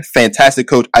Green, fantastic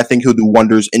coach. I think he'll do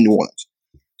wonders in New Orleans.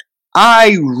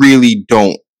 I really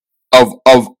don't. Of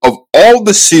all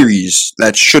the series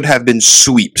that should have been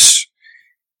sweeps,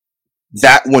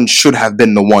 that one should have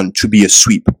been the one to be a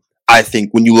sweep. I think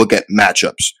when you look at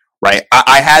matchups, right?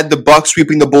 I had the Bucks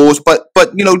sweeping the Bulls, but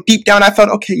deep down I felt,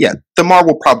 okay, yeah, DeMar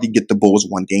will probably get the Bulls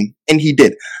one game, and he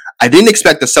did. I didn't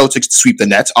expect the Celtics to sweep the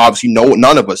Nets. Obviously,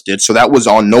 none of us did, so that was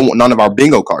on none of our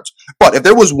bingo cards. But if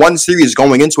there was one series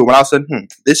going into it when I said,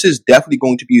 this is definitely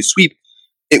going to be a sweep,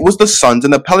 it was the Suns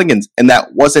and the Pelicans, and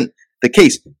that wasn't the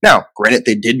case. Now, granted,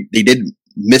 they did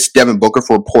miss Devin Booker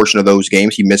for a portion of those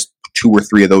games. He missed 2 or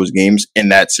 3 of those games in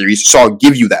that series, so I'll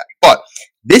give you that. But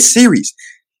this series,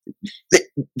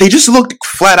 they just looked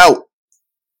flat out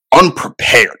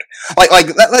unprepared.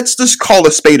 Like let's just call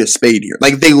a spade here.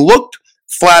 Like, they looked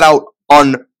flat out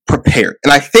unprepared.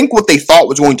 And I think what they thought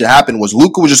was going to happen was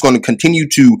Luka was just going to continue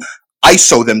to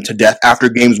ISO them to death after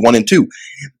games 1 and 2.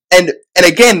 And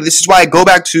again, this is why I go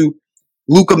back to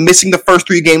Luka missing the first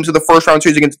 3 games of the first round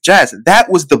series against the Jazz.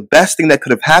 That was the best thing that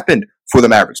could have happened for the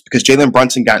Mavericks, because Jalen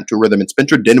Brunson got into a rhythm, and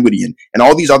Spencer Dinwiddie and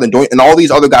all these other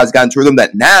guys got into a rhythm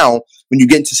that now, when you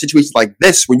get into situations like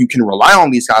this, when you can rely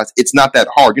on these guys, it's not that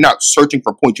hard. You're not searching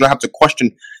for points. You don't have to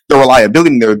question their reliability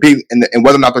and and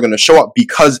whether or not they're going to show up,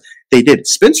 because they did.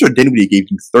 Spencer Dinwiddie gave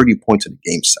you 30 points in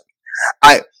Game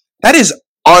 7. That is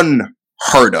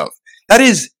unheard of. That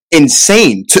is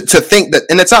insane to think that,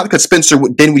 and it's not because Spencer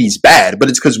Dinwiddie's bad, but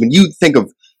it's because when you think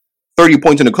of 30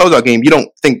 points in a closeout game, you don't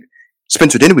think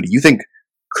Spencer Dinwiddie, you think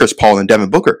Chris Paul and Devin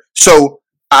Booker. So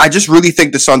I just really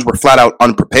think the Suns were flat out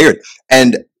unprepared,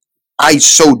 and I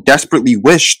so desperately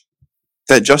wish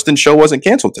that Justin's show wasn't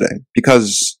canceled today,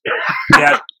 because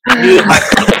Neil,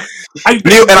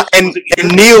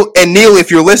 and Neil,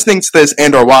 if you're listening to this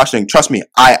and or watching, trust me,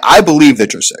 I believe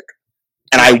that you're sick.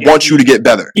 And I want you to get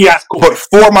better. Yeah, cool. But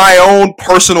for my own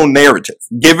personal narrative,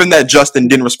 given that Justin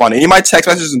didn't respond to any of my text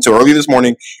messages until early this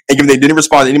morning, and given they didn't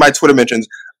respond to any of my Twitter mentions,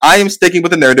 I am sticking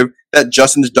with the narrative that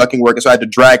Justin is ducking work, and so I had to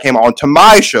drag him onto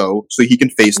my show so he can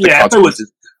face the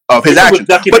consequences of his actions.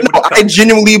 But no, I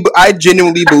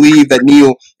genuinely believe that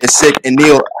Neil is sick, and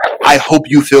Neil, I hope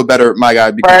you feel better, my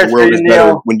guy, because the world is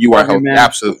better when you are healthy.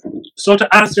 Absolutely. So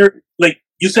to answer, like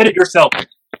you said it yourself,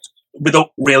 without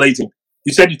realizing,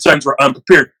 you said your Suns were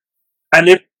unprepared, and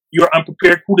if you're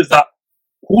unprepared, who does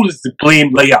the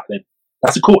blame lay at then?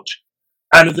 That's a coach.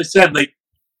 And as I said, like,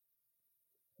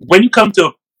 when you come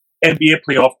to NBA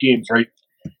playoff games, right,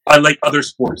 unlike other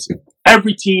sports,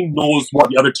 every team knows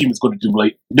what the other team is going to do,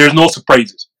 right? There's no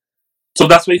surprises. So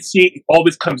that's why I say it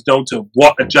always comes down to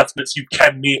what adjustments you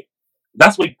can make.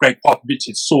 That's why Greg Popovich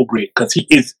is so great, because he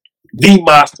is the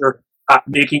master at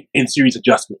making in-series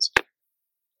adjustments.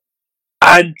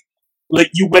 And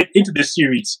like you went into this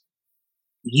series,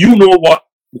 you know what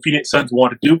the Phoenix Suns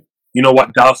want to do. You know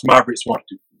what Dallas Mavericks want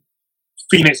to do.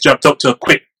 Phoenix jumped up to a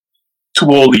quick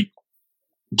 2-0 lead.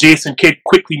 Jason Kidd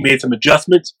quickly made some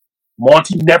adjustments.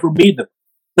 Monty never made them.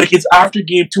 Like, it's after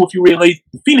game 2, if you realize,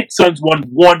 the Phoenix Suns won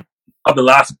 1 of the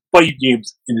last 5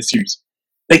 games in the series.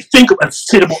 Like, think about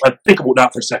that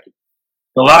for a second.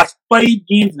 The last 5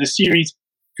 games in the series,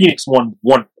 Phoenix won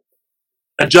 1.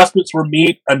 Adjustments were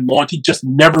made, and Monty just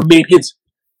never made his.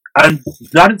 And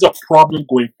that is a problem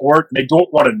going forward. And I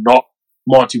don't want to knock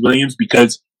Monty Williams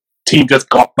because the team just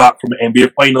got back from the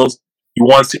NBA Finals. He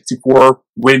won 64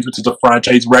 wins, which is a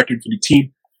franchise record for the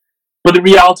team. But the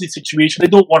reality situation, I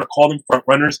don't want to call them front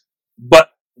runners, but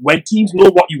when teams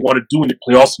know what you want to do in the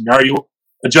playoff scenario,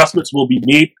 adjustments will be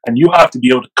made, and you have to be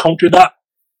able to counter that.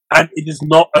 And it is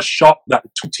not a shock that the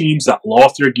 2 teams that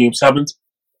lost their Game 7s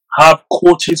have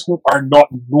coaches who are not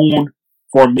known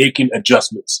for making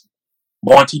adjustments.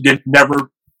 Monty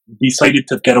never decided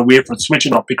to get away from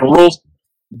switching on pick and rolls,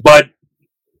 but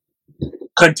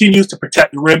continues to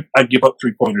protect the rim and give up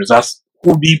 3-pointers. That's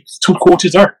who these 2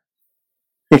 coaches are.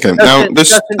 Okay, now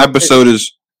this episode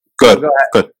is good.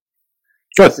 Good.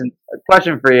 Listen, a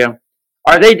question for you: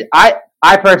 Are they? I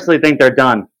personally think they're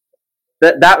done.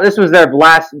 That this was their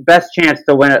best chance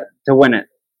to win it.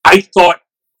 I thought,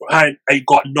 and I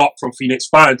got knocked from Phoenix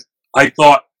fans. I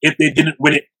thought if they didn't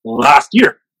win it last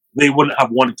year, they wouldn't have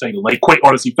won the title. I quite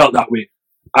honestly felt that way,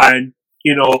 and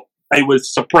I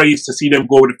was surprised to see them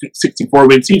go with a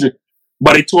 64-win season.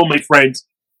 But I told my friends,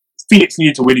 Phoenix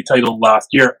needed to win the title last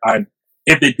year, and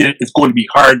if they didn't, it's going to be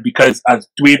hard because, as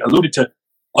Dwayne alluded to,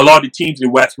 a lot of the teams in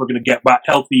the West were going to get back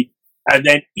healthy. And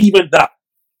then even that,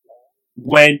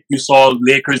 when you saw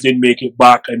Lakers didn't make it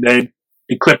back and then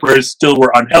the Clippers still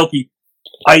were unhealthy,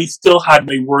 I still had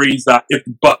my worries that if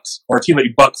the Bucks or a team like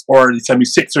the Bucks or the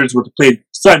 76ers were to play the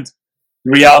Suns,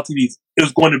 the reality is it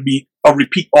was going to be a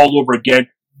repeat all over again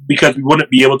because we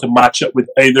wouldn't be able to match up with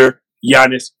either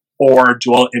Giannis or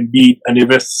Joel Embiid. And if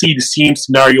we see the same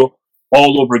scenario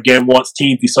all over again once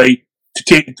teams decide to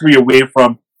take the 3 away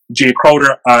from Jay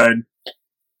Crowder and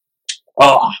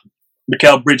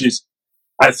Mikal Bridges,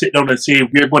 I sit down and say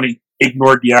we're going to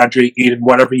ignore Deandre Ayton,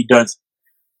 whatever he does.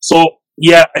 So,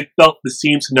 yeah, I felt the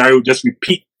same scenario just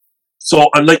repeat. So,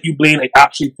 unlike you, Blaine, I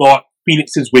actually thought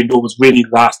Phoenix's window was really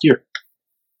last year.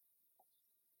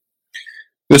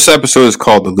 This episode is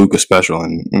called the Luka Special,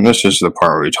 and this is the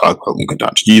part where we talk about Luka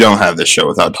Doncic. You don't have this show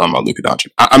without talking about Luka Doncic.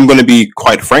 I'm going to be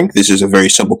quite frank. This is a very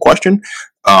simple question.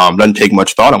 Doesn't take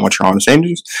much thought on what your honest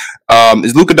answers.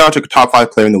 Is Luka Doncic a top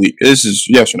 5 player in the league? This is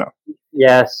yes or no?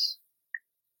 Yes.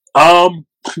 I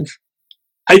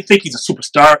think he's a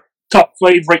superstar. Top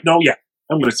 5 right now, yeah.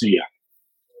 I'm going to say yeah.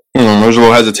 There's a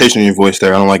little hesitation in your voice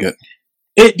there. I don't like it.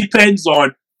 It depends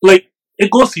on, it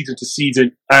goes season to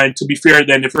season, and to be fair,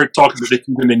 then if we're talking about this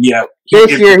season, then yeah.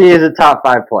 This year he is a top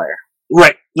 5 player.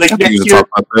 Right. I think he was a top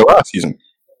 5 player last season.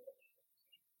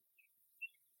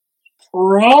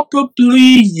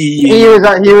 Probably. He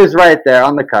was right there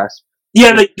on the cusp.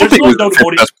 Yeah, there's no doubt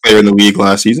about it. Best player in the league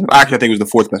last season. Actually, I think he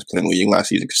was the 4th best player in the league last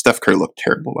season because Steph Curry looked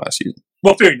terrible last season.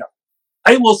 Well, fair enough.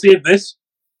 I will say this: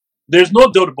 there's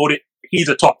no doubt about it. He's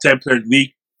a top 10 player in the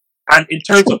league, and in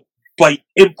terms of by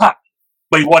impact,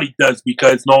 by what he does,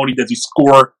 because not only does he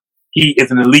score, he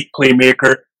is an elite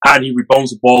playmaker and he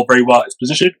rebounds the ball very well at his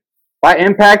position. By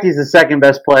impact, he's the 2nd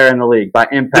best player in the league. By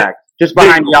impact. Just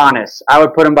behind Giannis. I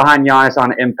would put him behind Giannis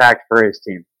on impact for his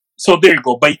team. So there you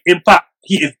go. By impact,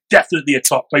 he is definitely a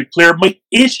top 5 player. My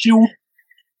issue,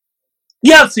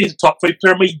 I'd say he's a top 5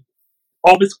 player. My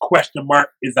obvious question mark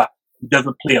is that he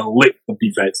doesn't play a lick of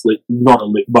defense. Not a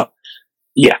lick, but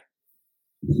yeah.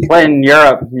 Play in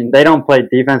Europe. They don't play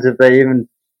defense if they even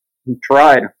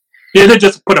tried. Yeah, they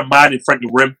just put a man in front of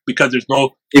the rim because there's no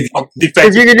defense.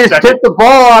 Because you can just tip the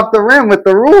ball off the rim with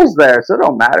the rules there, so it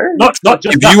don't matter. Not just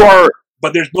if that, you are,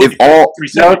 but there's no 3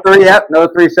 seconds. No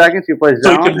 3 seconds. You play zone.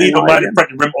 So you can leave a man in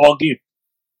front of the rim all game.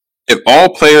 If all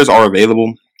players are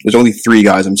available, there's only 3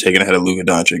 guys I'm taking ahead of Luka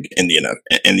Doncic in the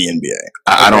NBA.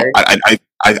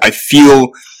 I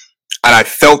feel, and I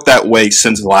felt that way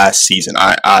since last season.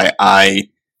 I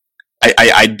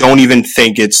don't even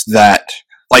think it's that.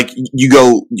 You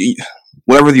go,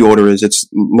 whatever the order is, it's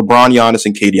LeBron, Giannis,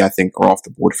 and KD, I think, are off the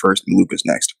board first, and Luka's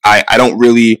next. I don't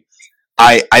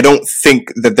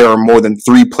think that there are more than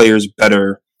 3 players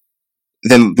better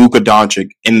than Luka Doncic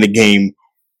in the game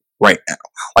right now.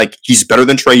 Like, he's better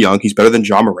than Trae Young. He's better than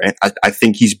John Morant. I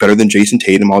think he's better than Jason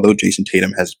Tatum, although Jason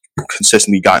Tatum has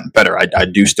consistently gotten better. I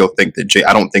do still think that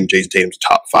I don't think Jason Tatum's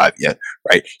top 5 yet,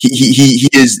 right? He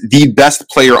is the best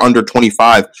player under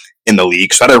 25 in the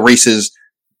league. So that erases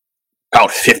about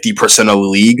 50% of the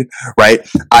league, right?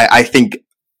 I think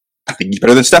he's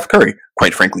better than Steph Curry,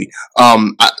 quite frankly.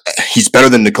 He's better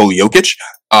than Nikola Jokic.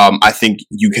 I think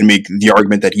you can make the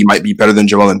argument that he might be better than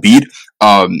Joel Embiid.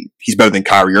 He's better than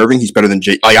Kyrie Irving. He's better than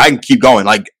I can keep going.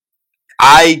 Like,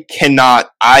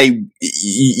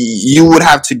 you would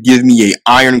have to give me a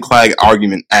ironclad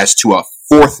argument as to a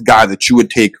fourth guy that you would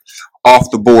take off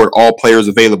the board, all players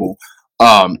available,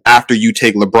 after you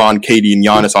take LeBron, KD, and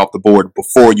Giannis off the board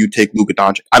before you take Luka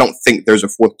Doncic. I don't think there's a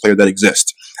fourth player that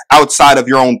exists outside of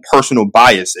your own personal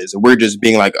biases. We're just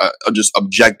being like just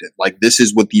objective. Like, this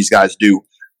is what these guys do.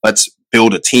 Let's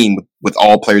build a team with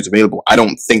all players available. I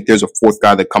don't think there's a fourth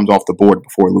guy that comes off the board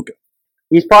before Luka.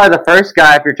 He's probably the first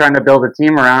guy if you're trying to build a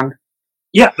team around.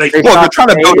 Yeah, like, well, if you're trying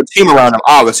to build a team around him,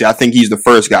 obviously, I think he's the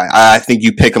first guy. I think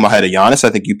you pick him ahead of Giannis. I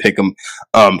think you pick him.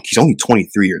 He's only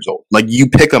 23 years old. Like, you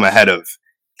pick him ahead of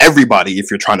everybody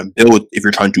if you're trying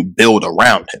to build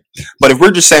around him. But if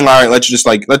we're just saying, all right, let's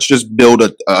just build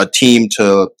a team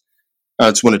to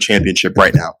win a championship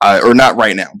right now, or not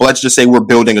right now, but let's just say we're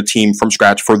building a team from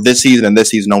scratch for this season and this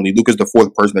season only. Luka's the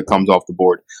fourth person that comes off the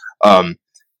board.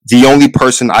 The only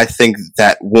person I think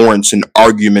that warrants an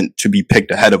argument to be picked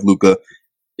ahead of Luka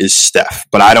is Steph.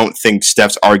 But I don't think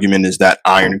Steph's argument is that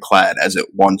ironclad as it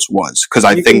once was. Because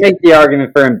I think you can make the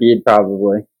argument for Embiid,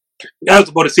 probably. I was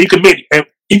about to say, you can make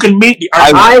the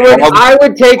argument. I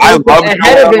would take Luka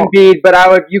ahead of Embiid,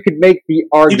 but you could make the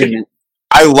argument.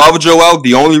 I love Joel.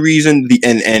 The only reason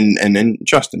and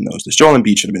Justin knows this. Joel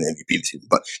Embiid should have been the MVP this season.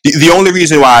 But the only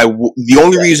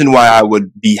reason why I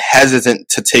would be hesitant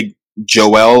to take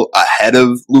Joel ahead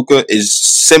of Luka is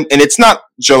and it's not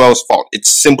Joel's fault.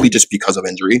 It's simply just because of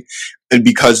injury and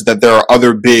because that there are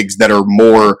other bigs that are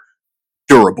more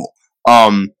durable.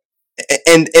 And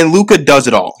Luka does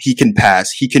it all. He can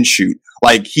pass. He can shoot.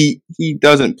 Like, he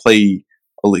doesn't play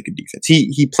a lick of defense.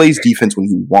 He plays defense when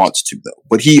he wants to, though.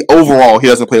 But he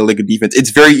doesn't play a lick of defense.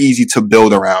 It's very easy to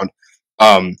build around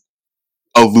a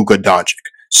Luka Doncic.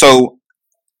 So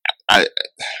I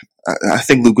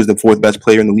think Luka's the fourth best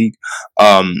player in the league.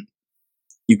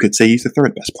 You could say he's the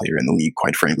third best player in the league,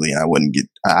 quite frankly, and I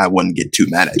wouldn't get too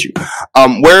mad at you.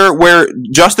 Where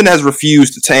Justin has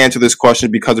refused to answer this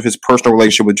question because of his personal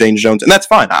relationship with James Jones, and that's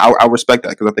fine. I respect that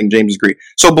because I think James is great.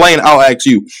 So Blaine, I'll ask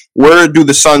you, where do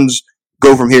the Suns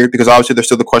go from here? Because obviously there's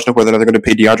still the question of whether or not they're going to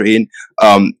pay Deandre Ayton.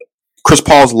 Chris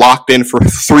Paul's locked in for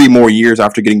 3 more years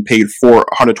after getting paid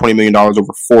 $120 million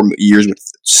over 4 years with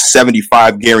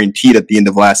 75 guaranteed at the end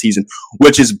of last season,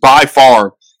 which is by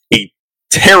far a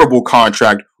terrible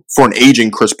contract for an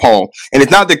aging Chris Paul. And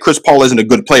it's not that Chris Paul isn't a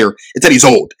good player, it's that he's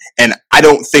old. And I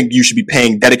don't think you should be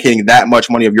dedicating that much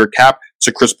money of your cap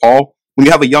to Chris Paul when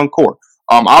you have a young core.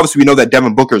 Obviously, we know that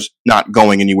Devin Booker's not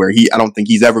going anywhere. I don't think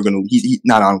he's ever going to.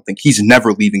 I don't think he's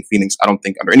never leaving Phoenix. I don't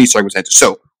think under any circumstances.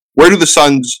 So, where do the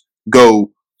Suns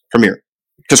go from here?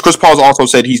 Because Chris Paul's also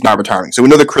said he's not retiring, so we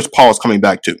know that Chris Paul is coming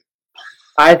back too.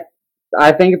 I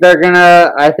think they're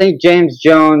gonna. I think James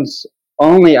Jones'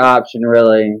 only option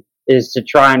really is to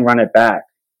try and run it back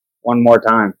one more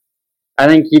time. I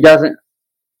think he doesn't.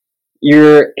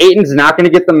 Ayton's not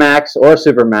going to get the max or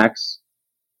super max.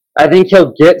 I think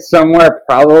he'll get somewhere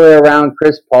probably around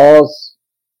Chris Paul's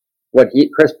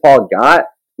Chris Paul got,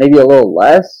 maybe a little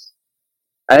less.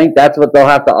 I think that's what they'll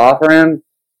have to offer him.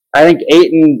 I think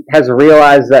Ayton has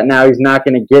realized that now he's not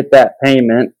going to get that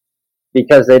payment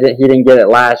because he didn't get it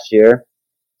last year.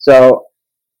 So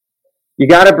you're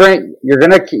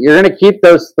gonna keep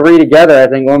those 3 together. I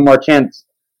think one more chance.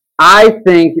 I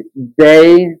think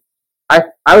I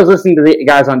was listening to the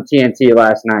guys on TNT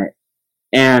last night,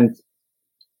 and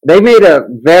they made a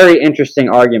very interesting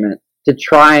argument to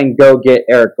try and go get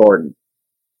Eric Gordon.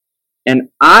 And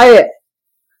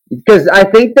because I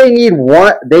think they need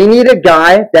a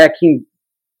guy that can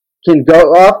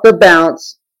go off the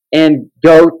bounce and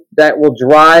that will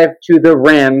drive to the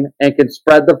rim and can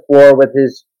spread the floor with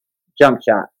his jump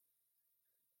shot.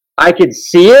 I could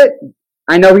see it.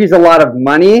 I know he's a lot of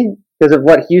money because of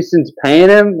what Houston's paying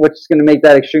him, which is going to make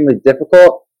that extremely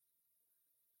difficult.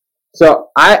 So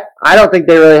I don't think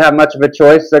they really have much of a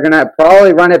choice. They're going to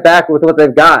probably run it back with what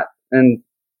they've got and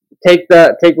take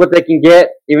what they can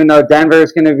get, even though Denver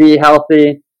is going to be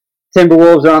healthy.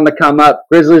 Timberwolves are on the come up.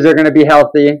 Grizzlies are going to be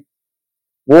healthy.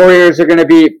 Warriors are going to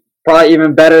be probably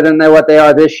even better than what they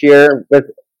are this year with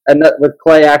with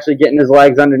Clay actually getting his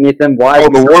legs underneath him. Why? Oh,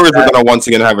 the Warriors are going to once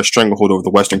again have a stranglehold over the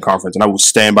Western Conference, and I will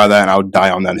stand by that, and I will die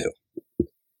on that hill.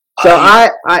 So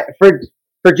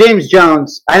for James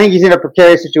Jones, I think he's in a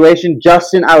precarious situation.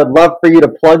 Justin, I would love for you to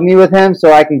plug me with him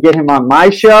so I can get him on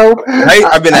my show. Hey,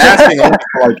 I've been asking him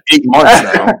for like 8 months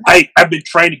now. I've been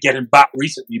trying to get him back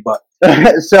recently, but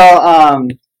so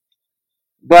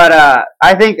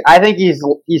I think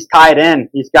he's tied in.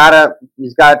 He's gotta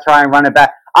try and run it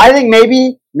back. I think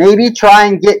maybe try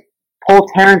and pull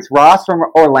Terrence Ross from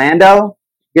Orlando.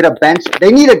 Get a bench.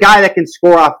 They need a guy that can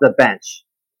score off the bench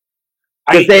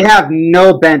because they have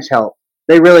no bench help.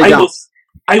 They really don't.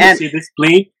 I will say this,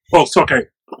 Blaine. Oh, sorry.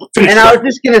 And I was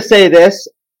just gonna say this.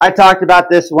 I talked about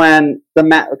this when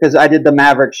because I did the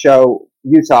Mavericks show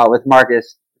Utah with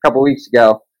Marcus a couple weeks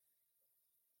ago.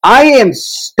 I am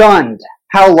stunned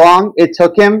how long it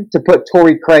took him to put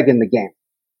Torrey Craig in the game.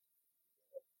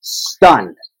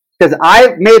 Stunned. Because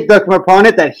I made the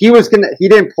proponent that he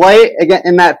didn't play again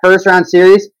in that first round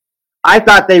series. I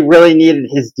thought they really needed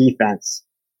his defense.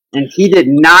 And he did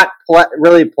not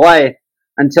really play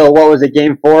until, what was it,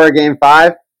 game 4 or game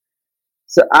 5?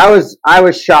 So I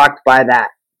was shocked by that.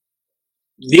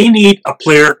 They need a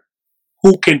player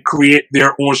who can create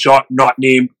their own shot, not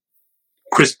named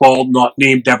Chris Paul, not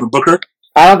named Devin Booker.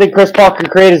 I don't think Chris Paul can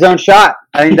create his own shot.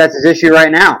 I think that's his issue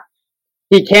right now.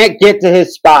 He can't get to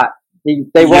his spot.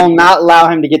 They will not allow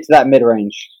him to get to that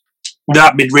mid-range.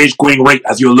 That mid-range going right,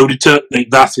 as you alluded to, like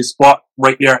that's his spot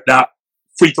right there at that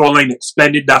free throw line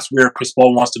expended. That's where Chris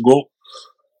Paul wants to go.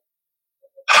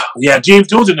 Yeah, James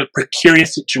Jones in a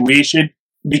precarious situation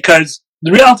because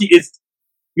the reality is,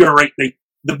 you're right, like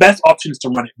the best option is to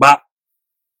run it back.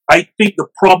 I think the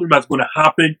problem that's going to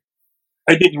happen,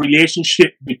 I think the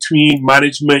relationship between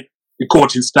management, the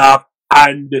coaching staff,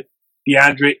 and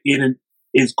Deandre Ayton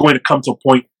is going to come to a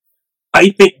point. I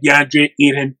think Deandre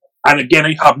Ayton, and again,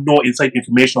 I have no inside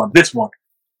information on this one,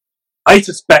 I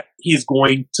suspect he's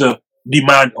going to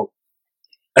demand out.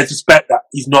 I suspect that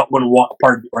he's not going to want a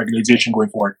part of the organization going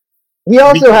forward. He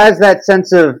also has that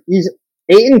sense of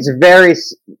Ayton's very.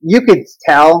 You could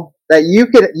tell that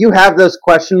you have those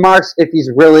question marks if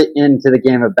he's really into the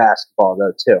game of basketball,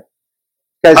 though, too,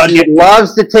 because he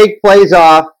loves to take plays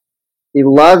off. He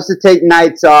loves to take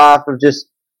nights off of just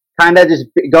kind of just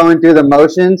going through the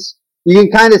motions. You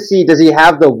can kind of see, does he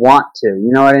have the want to?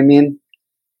 You know what I mean?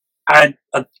 And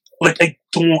I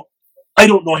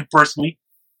don't know him personally,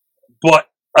 but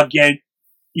again,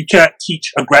 you can't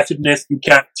teach aggressiveness. You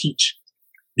can't teach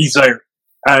desire,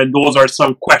 and those are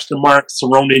some question marks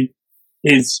surrounding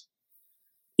his,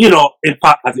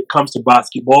 impact as it comes to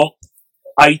basketball.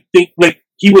 I think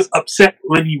he was upset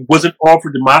when he wasn't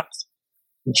offered the max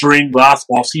during last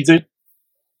offseason.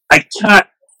 I can't,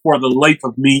 for the life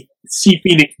of me, see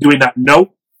Phoenix doing that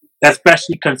now,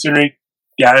 especially considering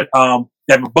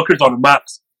Devin Booker's on the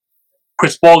max,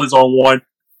 Chris Paul is on one,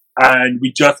 and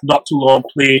we just not too long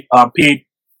paid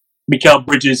Mikal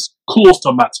Bridges close to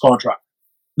a max contract.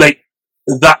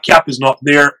 That cap is not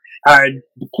there, and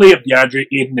the play of DeAndre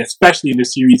Ayton, especially in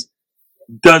this series,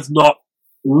 does not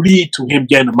lead to him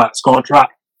getting a max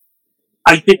contract.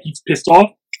 I think he's pissed off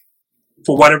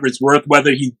for whatever it's worth,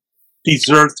 whether he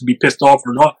deserves to be pissed off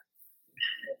or not.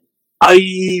 I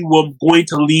am going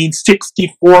to lean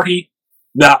 60-40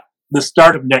 that the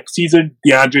start of next season,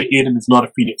 DeAndre Ayton is not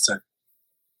a Phoenix Sun.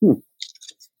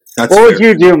 What would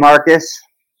you do, Marcus?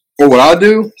 What would I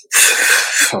do?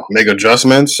 Make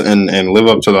adjustments and live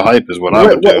up to the hype is what I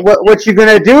would do. What you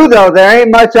gonna do though? There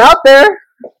ain't much out there.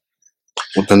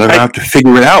 Well, then they're gonna have to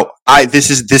figure it out. This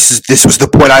was the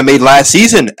point I made last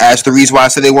season as the reason why I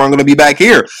said they weren't going to be back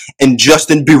here, and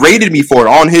Justin berated me for it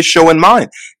on his show and mine,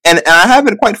 and I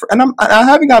haven't I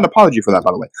haven't got an apology for that,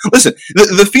 by the way. Listen,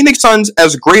 the Phoenix Suns,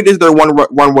 as great as their one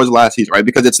was last season, right?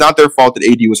 Because it's not their fault that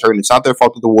AD was hurt, and it's not their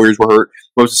fault that the Warriors were hurt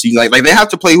most of the season. Like they have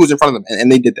to play who's in front of them, and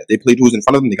they did that. They played who's in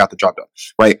front of them, they got the job done,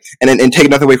 right? And take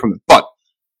nothing away from them, but.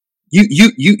 You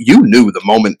knew the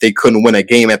moment they couldn't win a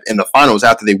game in the finals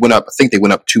after they went up. I think they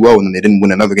went up 2-0 and then they didn't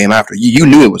win another game after. You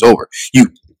knew it was over.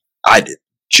 I did.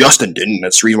 Justin didn't.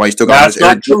 That's the reason why he still got his.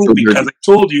 That's not true because I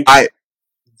told you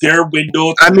their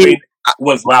window to win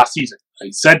was last season. I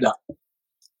said that.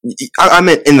 I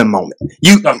meant in the moment.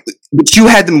 But you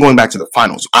had them going back to the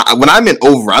finals. When I meant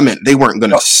over, I meant they weren't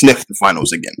going to sniff the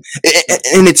finals again.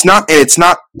 And it's not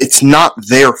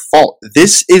their fault.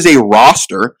 This is a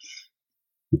roster.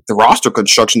 The roster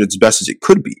construction is as best as it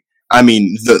could be. I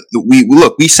mean,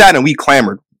 we sat and we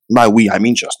clamored. By we, I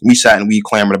mean Justin. We sat and we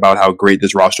clamored about how great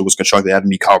this roster was constructed. They had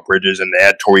Mikal Bridges and they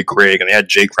had Torrey Craig and they had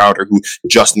Jay Crowder, who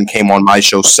Justin came on my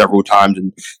show several times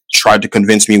and tried to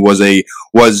convince me was a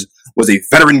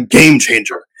veteran game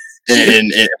changer.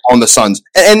 on the Suns,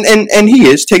 and he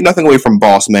is. Take nothing away from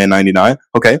Boss Man 99.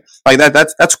 Okay, like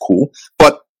that's cool,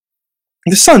 but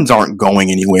the Suns aren't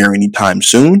going anywhere anytime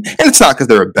soon, and it's not because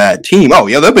they're a bad team. Oh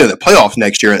yeah, they'll be in the playoffs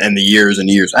next year and the years and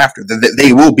years after.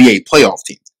 They will be a playoff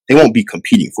team. They won't be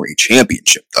competing for a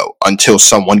championship though until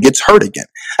someone gets hurt again.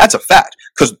 That's a fact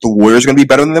because the Warriors are going to be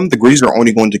better than them. The Grizzlies are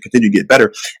only going to continue to get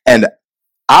better, and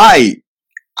I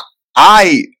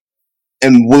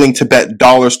am willing to bet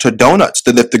dollars to donuts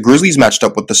that if the Grizzlies matched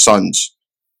up with the Suns,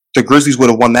 the Grizzlies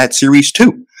would have won that series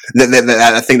too.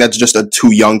 I think that's just a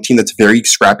too young team that's very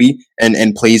scrappy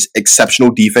and plays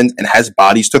exceptional defense and has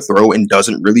bodies to throw and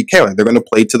doesn't really care. Like, they're going to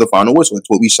play to the final whistle. That's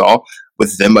what we saw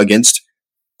with them against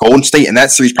Golden State, and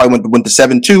that series probably went to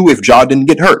 7-2 if Ja didn't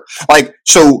get hurt. Like,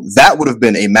 so that would have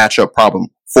been a matchup problem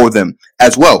for them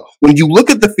as well. When you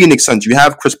look at the Phoenix Suns, you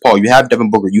have Chris Paul, you have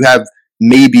Devin Booker, you have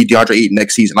maybe DeAndre Ayton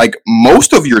next season. Like,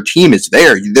 most of your team is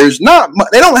there.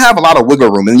 They don't have a lot of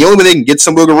wiggle room. And the only way they can get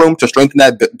some wiggle room to strengthen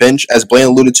that bench, as Blaine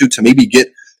alluded to maybe get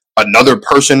another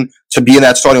person to be in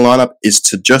that starting lineup, is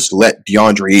to just let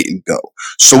DeAndre Ayton go.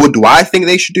 So what do I think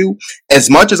they should do? As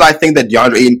much as I think that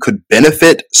DeAndre Ayton could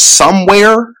benefit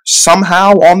somewhere,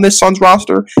 somehow on this Suns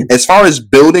roster, as far as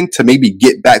building to maybe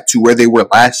get back to where they were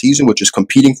last season, which is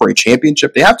competing for a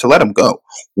championship, they have to let him go.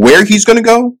 Where he's going to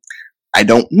go, I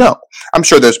don't know. I'm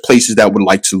sure there's places that would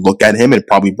like to look at him and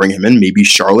probably bring him in. Maybe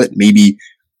Charlotte. Maybe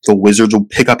the Wizards will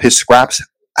pick up his scraps.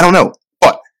 I don't know.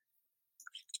 But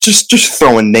just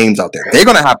throwing names out there. They're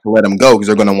going to have to let him go because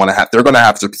they're going to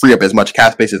have to free up as much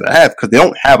cap space as they have because they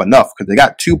don't have enough because they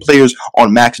got two players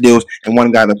on max deals and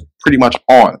one guy that's pretty much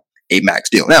on a max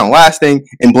deal. Now, last thing,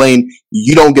 and Blaine,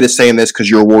 you don't get a say in this because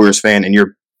you're a Warriors fan and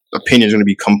your opinion is going to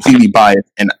be completely biased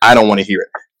and I don't want to hear it.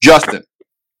 Justin,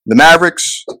 the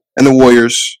Mavericks and the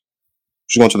Warriors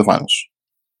just going to the finals.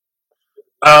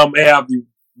 I have the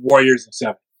Warriors in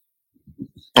 7.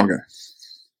 Okay.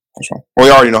 That's fine. Well,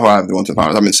 you already know how I have to go to the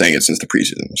finals. I've been saying it since the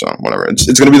preseason, so whatever. It's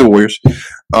going to be the Warriors.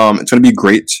 It's going to be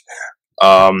great.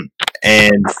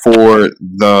 And for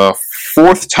the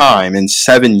 4th time in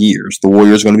 7 years, the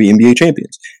Warriors are going to be NBA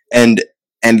champions. And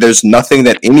there's nothing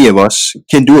that any of us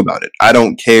can do about it. I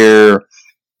don't care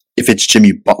if it's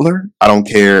Jimmy Butler. I don't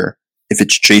care if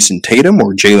it's Jason Tatum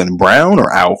or Jaylen Brown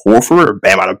or Al Horford or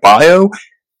Bam Adebayo.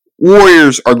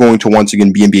 Warriors are going to once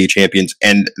again be NBA champions,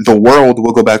 and the world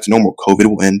will go back to normal. COVID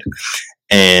will end,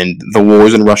 and the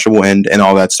wars in Russia will end, and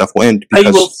all that stuff will end. Because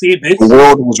I will see this. The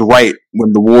world was right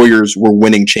when the Warriors were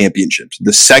winning championships.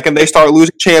 The second they start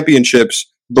losing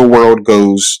championships, the world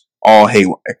goes all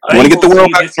haywire. You want to get the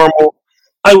world back to normal?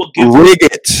 I will give rig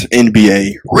it,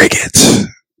 NBA, rig it.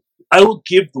 I will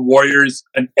give the Warriors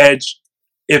an edge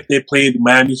if they play the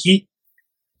Miami Heat.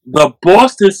 The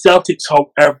Boston Celtics,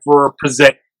 however,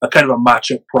 present a kind of a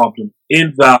matchup problem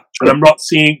in that, and I'm not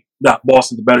saying that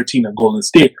Boston's a better team than Golden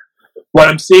State. What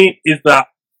I'm saying is that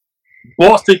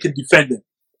Boston can defend it.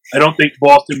 I don't think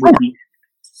Boston would be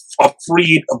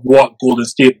afraid of what Golden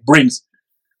State brings.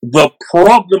 The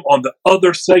problem on the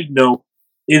other side now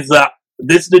is that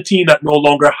this is the team that no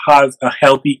longer has a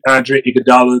healthy Andre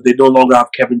Iguodala. They no longer have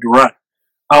Kevin Durant.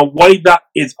 And why that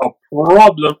is a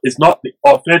problem is not the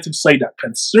offensive side that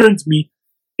concerns me,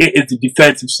 it is the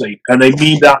defensive side. And I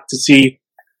mean that to say,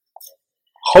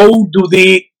 how do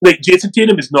they, like, Jason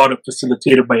Tatum is not a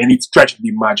facilitator by any stretch of the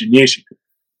imagination.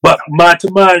 But man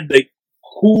to man, like,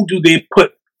 who do they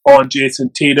put on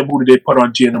Jason Tatum? Who do they put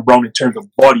on Jaylen Brown in terms of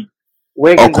body?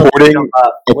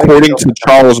 According to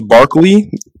Charles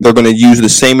Barkley, they're going to use the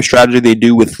same strategy they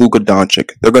do with Luka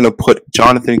Doncic. They're going to put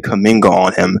Jonathan Kuminga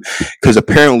on him because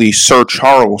apparently Sir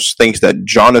Charles thinks that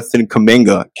Jonathan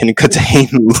Kuminga can contain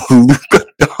Luka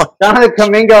Doncic. Jonathan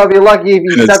Kuminga will be lucky if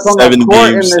he steps on the court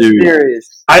in this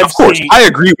series. Of course, I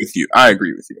agree with you.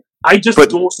 I just but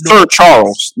don't know. Sir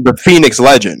Charles, the Phoenix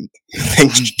legend,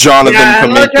 thinks Jonathan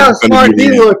Kuminga. Look how smart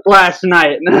he looked last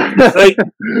night. like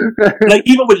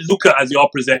even with Luka as y'all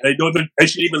present, I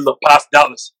should even look past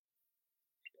Dallas.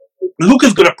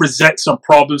 Luka's going to present some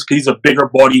problems because he's a bigger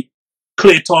body.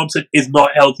 Klay Thompson is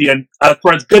not healthy, and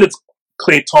for as good as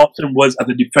Klay Thompson was as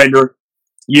a defender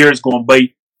years gone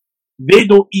by, they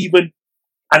don't even,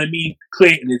 and I mean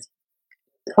Klay in his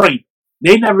prime,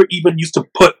 they never even used to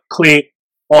put Klay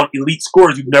on elite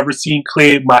scores. You've never seen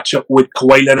Klay match up with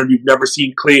Kawhi Leonard. You've never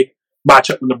seen Klay match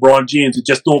up with LeBron James. You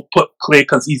just don't put Klay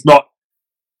because he's not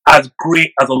as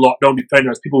great as a lockdown defender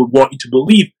as people would want you to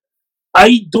believe.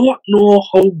 I don't know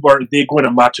how are they going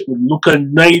to match up with Luka.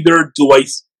 Neither do I.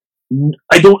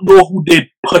 I don't know who they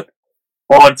put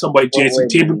on somebody Jason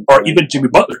Tatum or even Jimmy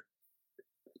Butler.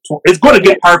 So it's going to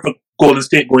get hard for Golden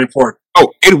State going forward.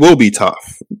 Oh, it will be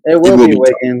tough. It will be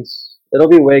Wiggins. It'll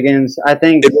be Wiggins. I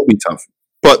think it will be tough.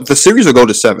 But the series will go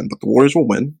to 7, but the Warriors will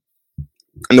win,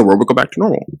 and the world will go back to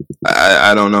normal.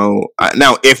 I don't know.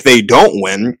 Now, if they don't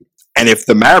win, and if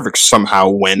the Mavericks somehow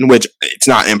win, which it's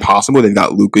not impossible, they've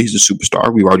got Luka, he's a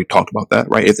superstar. We've already talked about that,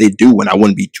 right? If they do win, I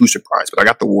wouldn't be too surprised, but I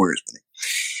got the Warriors winning.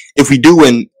 If we do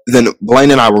win, then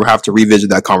Blaine and I will have to revisit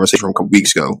that conversation from a couple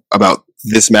weeks ago about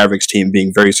this Mavericks team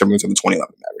being very similar to the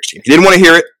 2011 Mavericks team. He didn't want to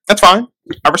hear it. That's fine.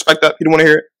 I respect that. He didn't want to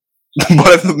hear it.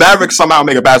 But if the Mavericks somehow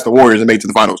make it past the Warriors and make it to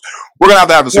the finals, we're going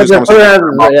to have a serious conversation.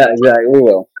 Yeah, exactly. We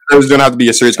will. There's going to have to be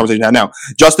a serious conversation now.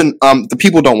 Justin, the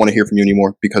people don't want to hear from you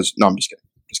anymore because... No, I'm just kidding.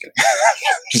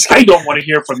 Just kidding. I don't want to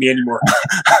hear from you anymore.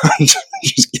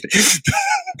 Just kidding.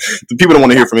 The people don't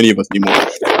want to hear from any of us anymore.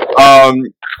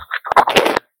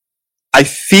 I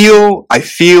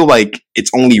feel like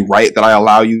it's only right that I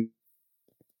allow you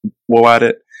to go at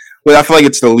it. But I feel like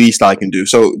it's the least I can do.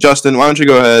 So, Justin, why don't you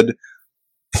go ahead,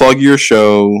 plug your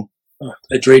show.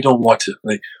 Dre don't want to.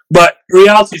 But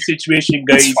reality situation,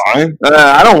 guys. It's fine.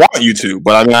 I don't want you to,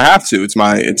 but I mean I have to. It's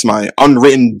my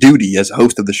unwritten duty as a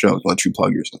host of the show to let you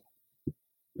plug yourself.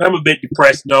 I'm a bit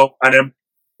depressed now, and I'm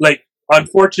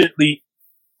unfortunately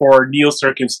for Neil's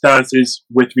circumstances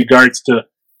with regards to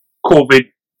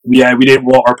COVID. Yeah, we didn't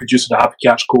want our producer to have to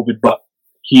catch COVID, but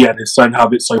he and his son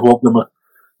have it, so I hope them a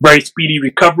very speedy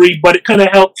recovery. But it kind of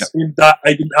helps in that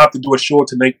I didn't have to do a show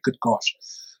tonight. Good gosh.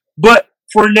 But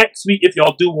for next week, if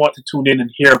y'all do want to tune in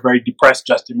and hear a very depressed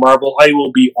Justin Marville, I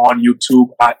will be on YouTube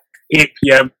at 8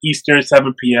 p.m. Eastern,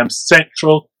 7 p.m.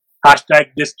 Central.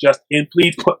 Hashtag thisJUSTin.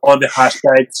 Please put on the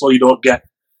hashtag so you don't get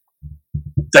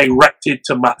directed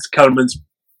to Max Kellerman's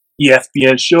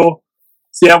ESPN show.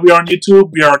 So yeah, we are on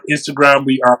YouTube, we are on Instagram,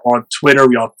 we are on Twitter,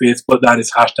 we are on Facebook. That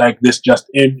is hashtag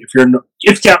thisJUSTin. If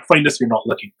you can't find us, you're not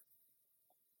looking.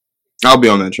 I'll be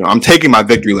on that show. I'm taking my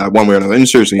victory lap one way or another. And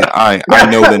seriously, I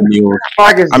know that Neil.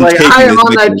 I am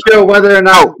on that show whether or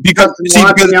not because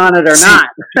wants me on it or not.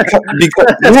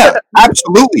 Yeah,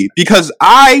 absolutely. Because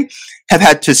I have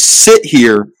had to sit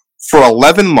here for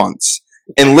 11 months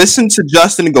and listen to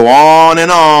Justin go on and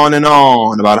on and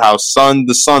on about how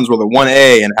the Suns were the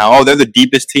 1A and how they're the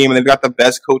deepest team and they've got the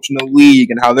best coach in the league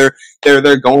and how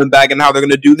they're going back and how they're going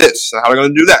to do this and how they're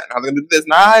going to do that and how they're going to do this.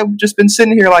 And I've just been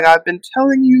sitting here like I've been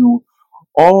telling you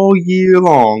all year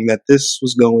long that this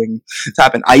was going to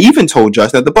happen. I even told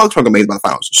Justin that the Bucks weren't going to make it by the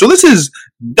finals. So this is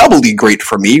doubly great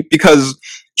for me because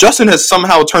Justin has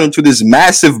somehow turned into this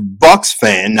massive Bucks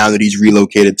fan now that he's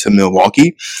relocated to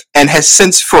Milwaukee and has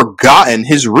since forgotten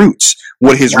his roots.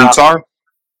 What his roots are,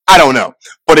 I don't know.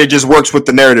 But it just works with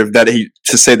the narrative that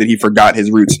to say that he forgot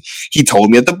his roots. He told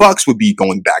me that the Bucks would be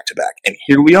going back to back. And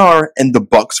here we are, and the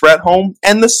Bucks are at home,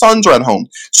 and the Suns are at home.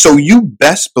 So you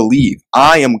best believe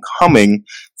I am coming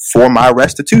for my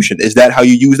restitution. Is that how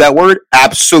you use that word?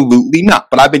 Absolutely not.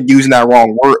 But I've been using that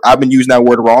wrong word. I've been using that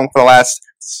word wrong for the last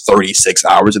 36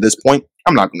 hours at this point.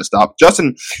 I'm not going to stop.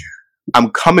 Justin,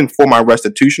 I'm coming for my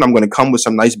restitution. I'm going to come with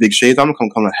some nice big shades on. I'm going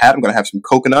to come with a hat. I'm going to have some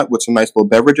coconut with some nice little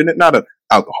beverage in it. Not an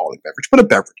alcoholic beverage, but a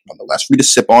beverage nonetheless for you to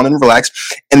sip on and relax.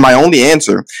 And my only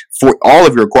answer for all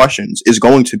of your questions is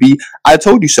going to be, I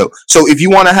told you so. So if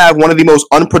you want to have one of the most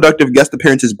unproductive guest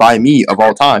appearances by me of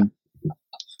all time,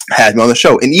 have me on the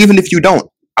show. And even if you don't,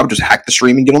 I would just hack the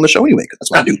stream and get on the show anyway, because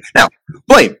that's what I do. Now,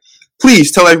 Blaine,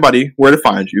 please tell everybody where to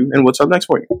find you and what's up next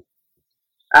for you.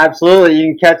 Absolutely. You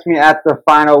can catch me at the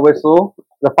Final Whistle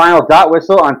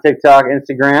on TikTok,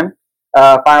 Instagram.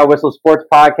 Final Whistle Sports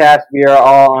Podcast. We are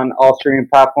all on all streaming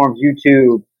platforms.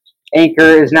 YouTube.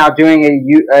 Anchor is now doing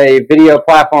a video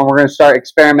platform. We're going to start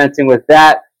experimenting with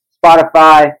that.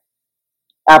 Spotify,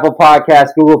 Apple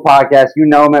Podcasts, Google Podcasts. You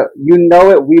know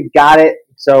it. We've got it.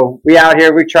 So we out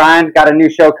here. We're trying. Got a new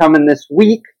show coming this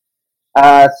week.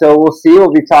 So we'll see.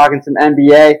 We'll be talking some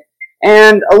NBA.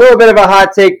 And a little bit of a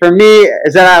hot take for me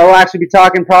is that I will actually be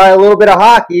talking probably a little bit of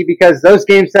hockey because those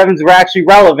Game 7s were actually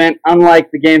relevant, unlike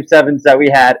the Game 7s that we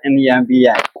had in the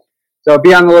NBA. So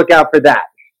be on the lookout for that.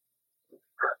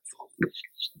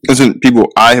 Listen, people,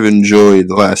 I have enjoyed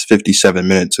the last 57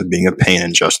 minutes of being a pain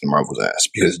in Justin Marvel's ass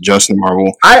because Justin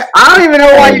Marvel... I don't even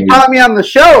know why you brought me on the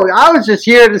show. I was just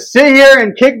here to sit here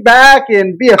and kick back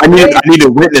and be a I needed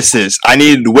witnesses. I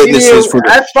needed witnesses for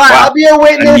That's fine. I'll be a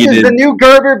witness. It's the new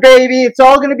Gerber baby. It's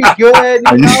all going to be good.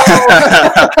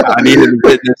 I needed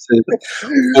witnesses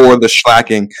for the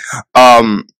slacking.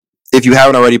 If you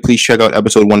haven't already, please check out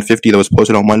episode 150 that was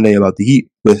posted on Monday about the Heat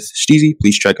with Steezy.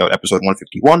 Please check out episode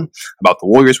 151 about the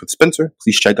Warriors with Spencer.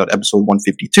 Please check out episode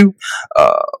 152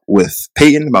 with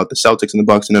Peyton about the Celtics and the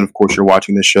Bucks. And then, of course, you're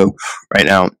watching this show right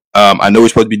now. I know we're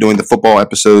supposed to be doing the football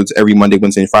episodes every Monday,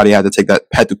 Wednesday, and Friday. I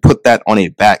had to put that on a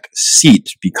back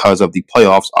seat because of the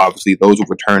playoffs. Obviously, those will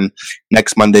return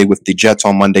next Monday with the Jets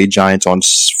on Monday, Giants on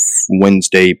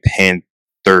Wednesday,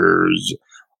 Panthers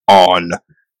on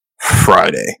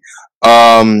Friday.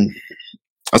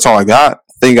 That's all I got.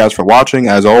 Thank you guys for watching.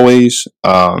 As always,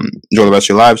 enjoy the rest of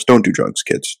your lives. Don't do drugs,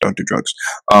 kids. Don't do drugs.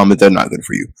 If they're not good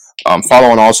for you. Follow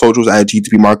on all socials at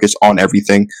GTP Marcus on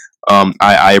everything.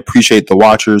 I appreciate the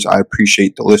watchers. I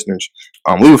appreciate the listeners.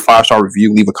 Leave a 5-star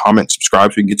review. Leave a comment.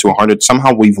 Subscribe so we can get to 100.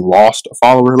 Somehow we've lost a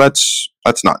follower. Let's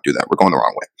not do that. We're going the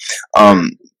wrong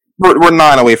way. We're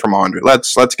 9 away from 100.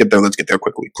 Let's get there. Let's get there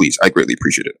quickly, please. I greatly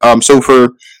appreciate it. So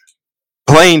for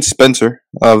Blaine Spencer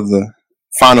of the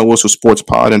Final Whistle Sports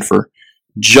Pod, and for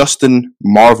Justin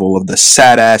Marville of the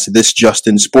sad-ass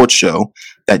thisJUSTin sports show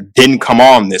that didn't come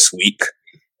on this week.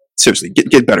 Seriously,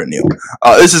 get better, Neil.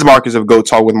 This is Marcus of Go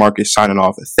Talk with Marcus signing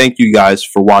off. Thank you guys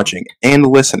for watching and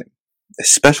listening,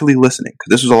 especially listening, because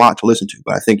this was a lot to listen to,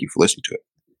 but I thank you for listening to it.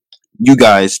 You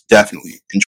guys definitely enjoy.